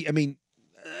Kansas City. I mean,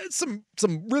 some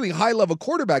really high level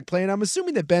quarterback play, and I'm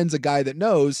assuming that Ben's a guy that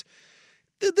knows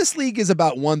this league is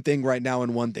about one thing right now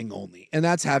and one thing only, and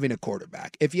that's having a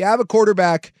quarterback. If you have a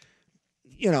quarterback,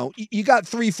 you got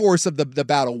 3/4 of the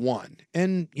battle won.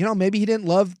 And maybe he didn't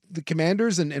love the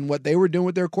Commanders and what they were doing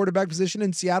with their quarterback position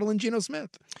in Seattle and Geno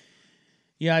Smith.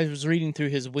 Yeah, I was reading through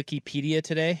his Wikipedia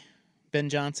today, Ben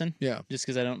Johnson. Yeah, just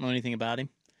because I don't know anything about him.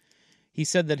 He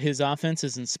said that his offense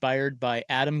is inspired by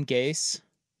Adam Gase,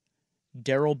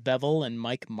 Darrell Bevel, and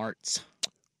Mike Martz.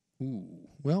 Ooh.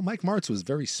 Well, Mike Martz was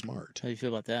very smart. How do you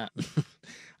feel about that?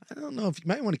 I don't know if you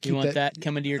might want to keep that. You want that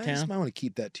coming to your town? You might want to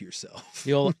keep that to yourself.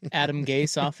 The old Adam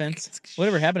Gase offense?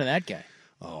 Whatever happened to that guy?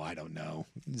 Oh, I don't know.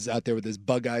 He's out there with his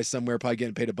bug eye somewhere, probably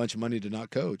getting paid a bunch of money to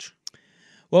not coach.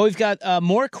 Well, we've got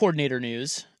more coordinator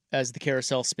news as the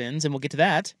carousel spins, and we'll get to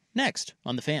that next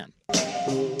on The Fan.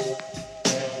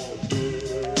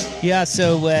 Yeah,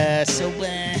 so we're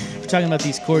talking about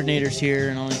these coordinators here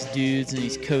and all these dudes and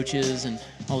these coaches and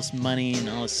all this money and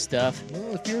all this stuff.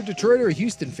 Well, if you're a Detroit or a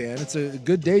Houston fan, it's a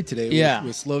good day today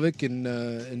with Slovic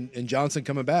and Johnson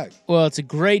coming back. Well, it's a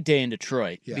great day in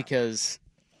Detroit because,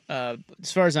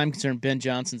 as far as I'm concerned, Ben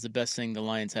Johnson's the best thing the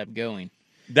Lions have going.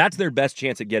 That's their best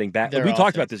chance at getting back. We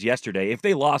talked about this yesterday. If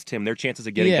they lost him, their chances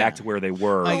of getting back to where they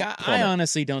were. I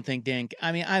honestly don't think Dan.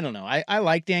 I mean, I don't know. I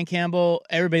like Dan Campbell.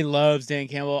 Everybody loves Dan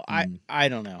Campbell. I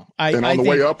don't know. And on the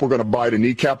way up, we're going to bite a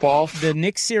kneecap off. The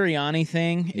Nick Sirianni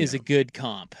thing is a good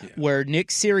comp, where Nick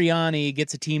Sirianni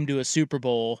gets a team to a Super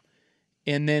Bowl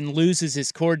and then loses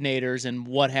his coordinators, and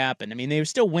what happened? I mean, they were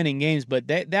still winning games, but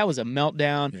that was a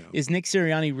meltdown. Yeah. Is Nick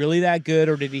Sirianni really that good,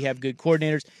 or did he have good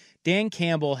coordinators? Dan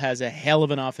Campbell has a hell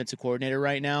of an offensive coordinator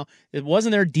right now. It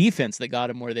wasn't their defense that got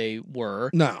him where they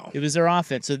were. No. It was their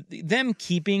offense. So them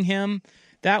keeping him,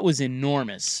 that was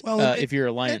enormous if you're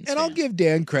a Lions fan. And I'll give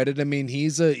Dan credit. I mean,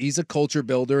 he's a culture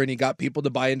builder, and he got people to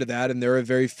buy into that, and they're a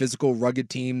very physical, rugged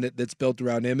team that's built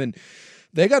around him. And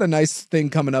they got a nice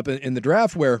thing coming up in the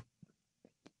draft where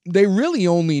they really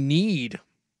only need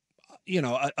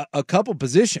a couple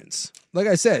positions. Like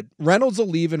I said, Reynolds will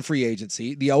leave in free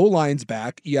agency. The O-line's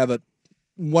back. You have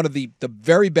one of the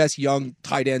very best young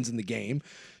tight ends in the game.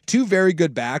 Two very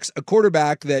good backs. A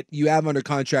quarterback that you have under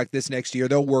contract this next year.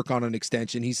 They'll work on an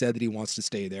extension. He said that he wants to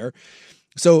stay there.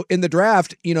 So in the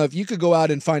draft, if you could go out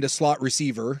and find a slot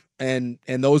receiver, and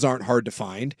those aren't hard to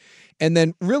find, and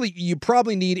then really you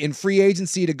probably need in free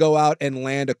agency to go out and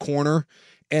land a corner.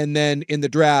 And then in the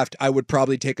draft, I would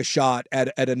probably take a shot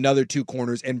at another two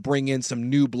corners and bring in some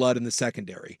new blood in the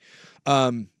secondary.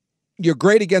 You're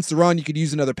great against the run. You could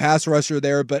use another pass rusher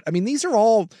there. But, I mean, these are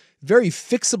all very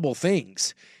fixable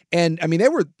things. And, I mean, they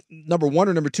were number one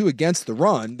or number two against the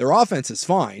run. Their offense is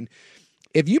fine.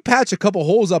 If you patch a couple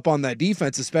holes up on that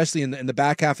defense, especially in the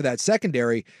back half of that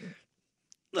secondary,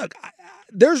 look,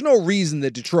 there's no reason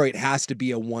that Detroit has to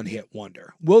be a one-hit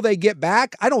wonder. Will they get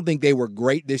back? I don't think they were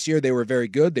great this year. They were very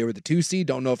good. They were the 2 seed.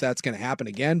 Don't know if that's going to happen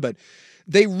again, but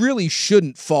they really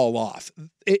shouldn't fall off.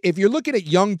 If you're looking at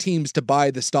young teams to buy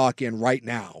the stock in right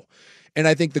now, and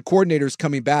I think the coordinator's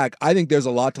coming back, I think there's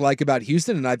a lot to like about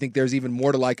Houston, and I think there's even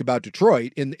more to like about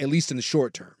Detroit, at least in the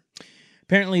short term.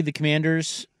 Apparently the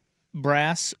Commanders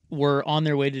brass were on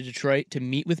their way to Detroit to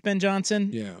meet with Ben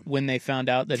Johnson when they found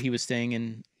out that he was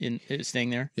staying staying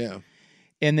there. Yeah.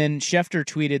 And then Schefter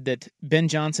tweeted that Ben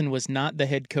Johnson was not the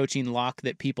head coaching lock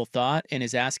that people thought, and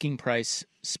his asking price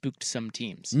spooked some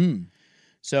teams.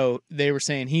 So they were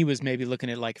saying he was maybe looking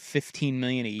at like $15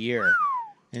 million a year.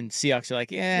 And Seahawks are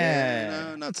like,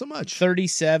 no, not so much.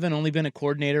 37, only been a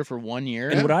coordinator for 1 year.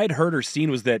 And what I had heard or seen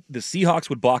was that the Seahawks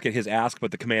would balk at his ask,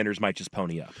 but the Commanders might just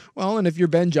pony up. Well, and if you're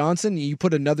Ben Johnson, you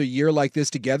put another year like this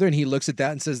together, and he looks at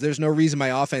that and says, there's no reason my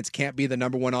offense can't be the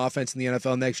number one offense in the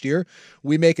NFL next year.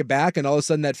 We make it back, and all of a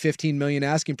sudden that $15 million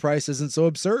asking price isn't so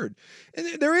absurd.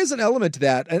 And there is an element to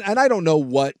that, and I don't know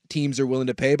what teams are willing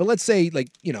to pay, but let's say,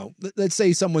 let's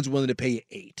say someone's willing to pay you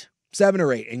 8, 7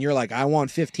 or 8, and you're like, I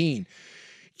want 15.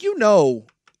 You know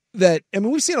that, I mean,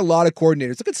 we've seen a lot of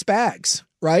coordinators. Look at Spags,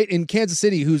 right? In Kansas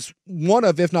City, who's one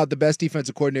of, if not the best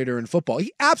defensive coordinator in football.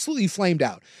 He absolutely flamed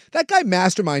out. That guy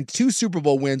masterminded 2 Super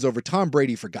Bowl wins over Tom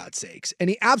Brady, for God's sakes. And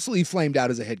he absolutely flamed out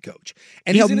as a head coach.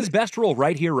 And he's in his best role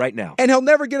right here, right now. And he'll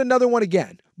never get another one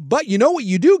again. But you know what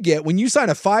you do get when you sign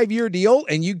a 5-year deal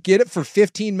and you get it for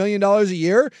 $15 million a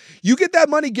year? You get that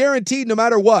money guaranteed no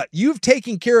matter what. You've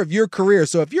taken care of your career.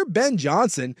 So if you're Ben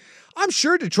Johnson, I'm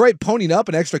sure Detroit ponied up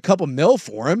an extra couple mil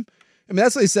for him. I mean,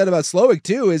 that's what they said about Slovic,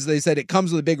 too, is they said it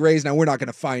comes with a big raise. Now, we're not going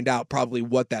to find out probably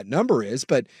what that number is,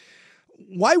 but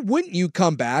why wouldn't you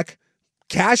come back,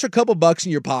 cash a couple bucks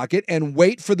in your pocket, and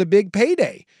wait for the big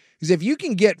payday? Because if you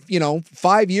can get,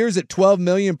 5 years at $12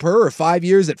 million per, or 5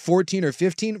 years at 14 or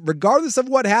 15, regardless of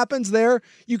what happens there,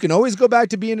 you can always go back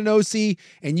to being an OC,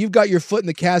 and you've got your foot in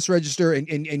the cash register,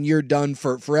 and you're done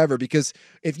for forever. Because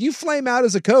if you flame out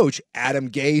as a coach, Adam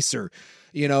Gase, or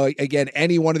again,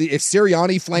 any one of the, if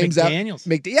Sirianni flames McDaniels.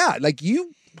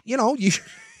 out,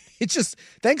 it's just,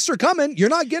 thanks for coming. You're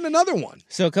not getting another one.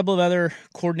 So a couple of other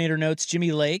coordinator notes.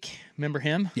 Jimmy Lake, remember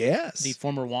him? Yes. The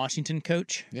former Washington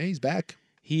coach. Yeah, he's back.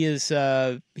 He is.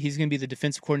 He's going to be the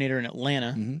defensive coordinator in Atlanta.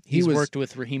 Mm-hmm. He's worked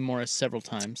with Raheem Morris several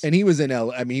times, and he was in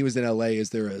he was in L.A. as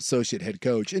their associate head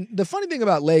coach. And the funny thing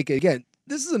about Lake, again,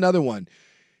 this is another one.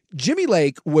 Jimmy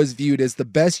Lake was viewed as the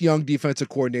best young defensive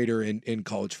coordinator in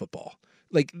college football.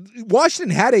 Like,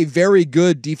 Washington had a very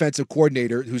good defensive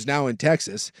coordinator who's now in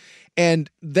Texas, and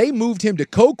they moved him to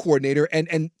co-coordinator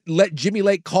and let Jimmy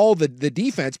Lake call the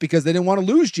defense because they didn't want to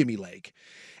lose Jimmy Lake.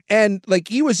 And like,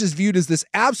 he was just viewed as this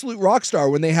absolute rock star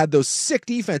when they had those sick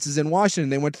defenses in Washington.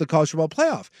 They went to the college football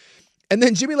playoff. And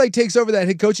then Jimmy Lake takes over that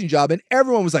head coaching job, and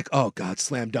everyone was like, oh, God,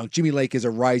 slam dunk. Jimmy Lake is a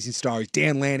rising star. He's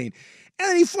Dan Lanning. And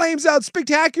then he flames out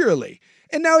spectacularly.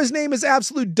 And now his name is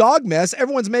absolute dog mess.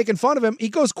 Everyone's making fun of him. He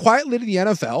goes quietly to the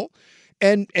NFL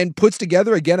and puts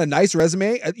together, again, a nice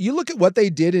resume. You look at what they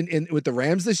did with the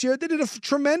Rams this year. They did a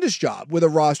tremendous job with a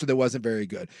roster that wasn't very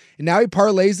good. And now he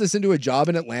parlays this into a job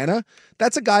in Atlanta.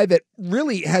 That's a guy that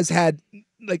really has had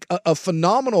like a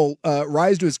phenomenal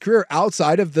rise to his career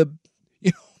outside of the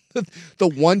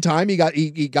one time he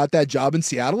got that job in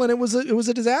Seattle, and it was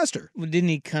a disaster. Well, didn't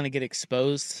he kind of get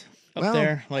exposed up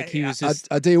there? Like, he was just...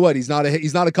 I'll tell you what, he's not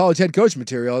a college head coach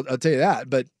material. I'll tell you that.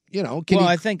 But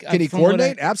can he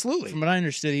coordinate? Absolutely. From what I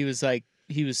understood, he was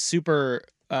super.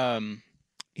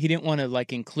 He didn't want to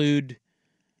like include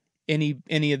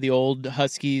any of the old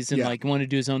Huskies and like want to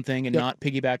do his own thing and not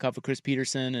piggyback off of Chris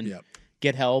Peterson and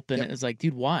get help. And it was like,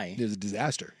 dude, why? It was a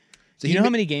disaster. So you know how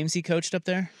many games he coached up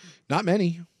there? Not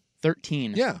many.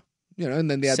 13. Yeah.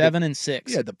 And then they had 7 and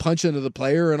 6. Yeah, the punch into the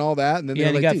player and all that. And then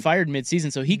he got fired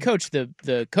mid-season. So he coached the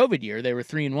COVID year. They were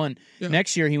 3-1. Yeah.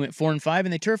 Next year he went 4-5,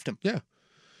 and they turfed him. Yeah.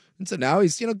 And so now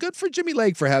he's good for Jimmy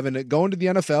Lake for having it, going to the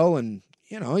NFL, and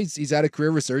he's had a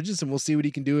career resurgence, and we'll see what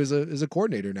he can do as a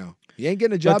coordinator now. He ain't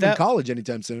getting a job in college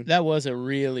anytime soon. That was a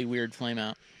really weird flame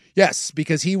out. Yes,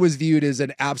 because he was viewed as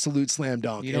an absolute slam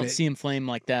dunk. You don't see him flame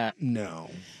like that. No.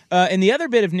 And the other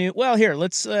bit of news, well, here,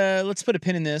 let's put a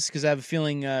pin in this because I have a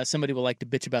feeling somebody will like to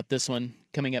bitch about this one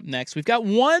coming up next. We've got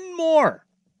one more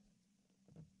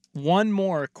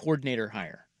coordinator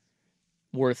hire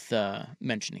worth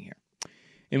mentioning here.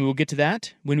 And we'll get to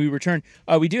that when we return.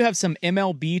 We do have some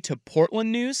MLB to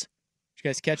Portland news. Did you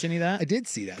guys catch any of that? I did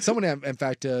see that. Someone, in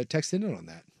fact, texted in on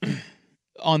that.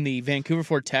 On the Vancouver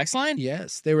Ford text line?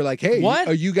 Yes. They were like, hey, what?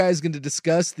 Are you guys going to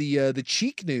discuss the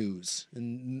Cheek news?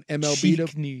 And MLB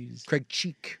Cheek news. Craig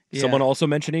Cheek. Yeah. Someone also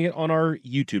mentioning it on our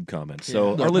YouTube comments.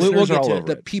 So our listeners are all over it.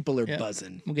 The people are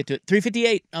buzzing. We'll get to it.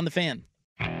 3:58 on the Fan.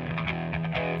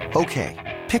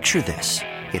 Okay, picture this.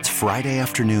 It's Friday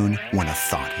afternoon when a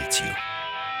thought hits you.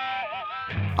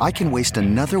 I can waste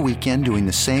another weekend doing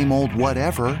the same old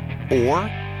whatever, or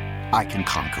I can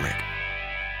conquer it.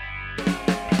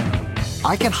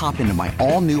 I can hop into my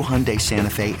all-new Hyundai Santa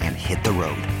Fe and hit the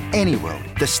road. Any road.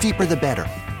 The steeper, the better.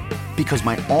 Because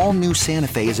my all-new Santa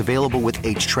Fe is available with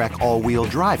H-Track all-wheel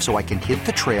drive, so I can hit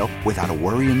the trail without a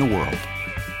worry in the world.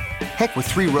 Heck, with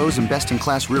 3 rows and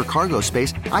best-in-class rear cargo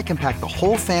space, I can pack the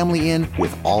whole family in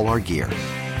with all our gear.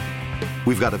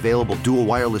 We've got available dual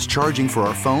wireless charging for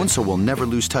our phones, so we'll never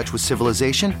lose touch with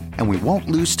civilization, and we won't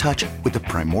lose touch with the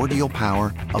primordial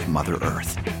power of Mother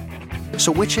Earth.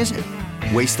 So which is it?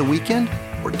 Waste the weekend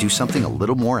or do something a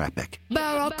little more epic?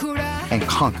 And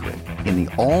conquer it in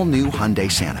the all-new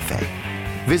Hyundai Santa Fe.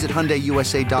 Visit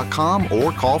HyundaiUSA.com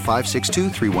or call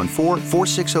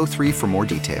 562-314-4603 for more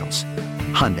details.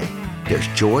 Hyundai, there's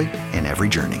joy in every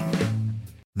journey.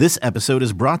 This episode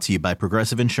is brought to you by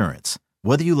Progressive Insurance.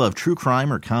 Whether you love true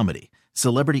crime or comedy,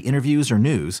 celebrity interviews or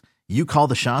news, you call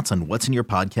the shots on what's in your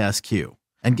podcast queue.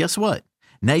 And guess what?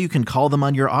 Now you can call them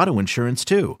on your auto insurance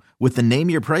too with the Name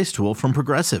Your Price tool from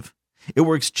Progressive. It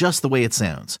works just the way it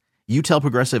sounds. You tell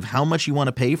Progressive how much you want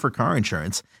to pay for car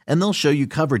insurance, and they'll show you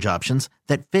coverage options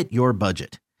that fit your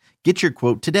budget. Get your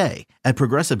quote today at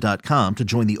Progressive.com to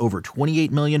join the over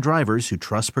 28 million drivers who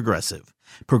trust Progressive.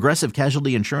 Progressive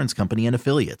Casualty Insurance Company and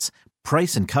Affiliates.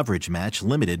 Price and coverage match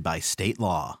limited by state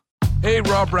law. Hey,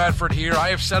 Rob Bradford here. I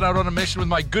have set out on a mission with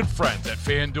my good friends at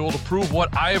FanDuel to prove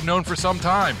what I have known for some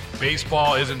time.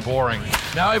 Baseball isn't boring.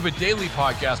 Now I have a daily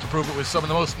podcast to prove it with some of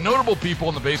the most notable people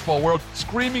in the baseball world,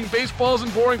 screaming baseball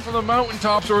isn't boring from the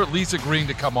mountaintops, or at least agreeing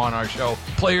to come on our show.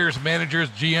 Players,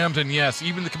 managers, GMs, and yes,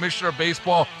 even the commissioner of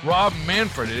baseball, Rob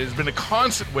Manfred. It has been a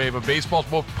constant wave of baseball's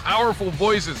most powerful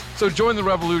voices. So join the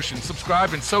revolution.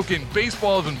 Subscribe and soak in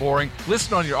Baseball Isn't Boring.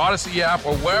 Listen on your Odyssey app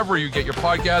or wherever you get your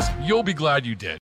podcasts. You'll be glad you did.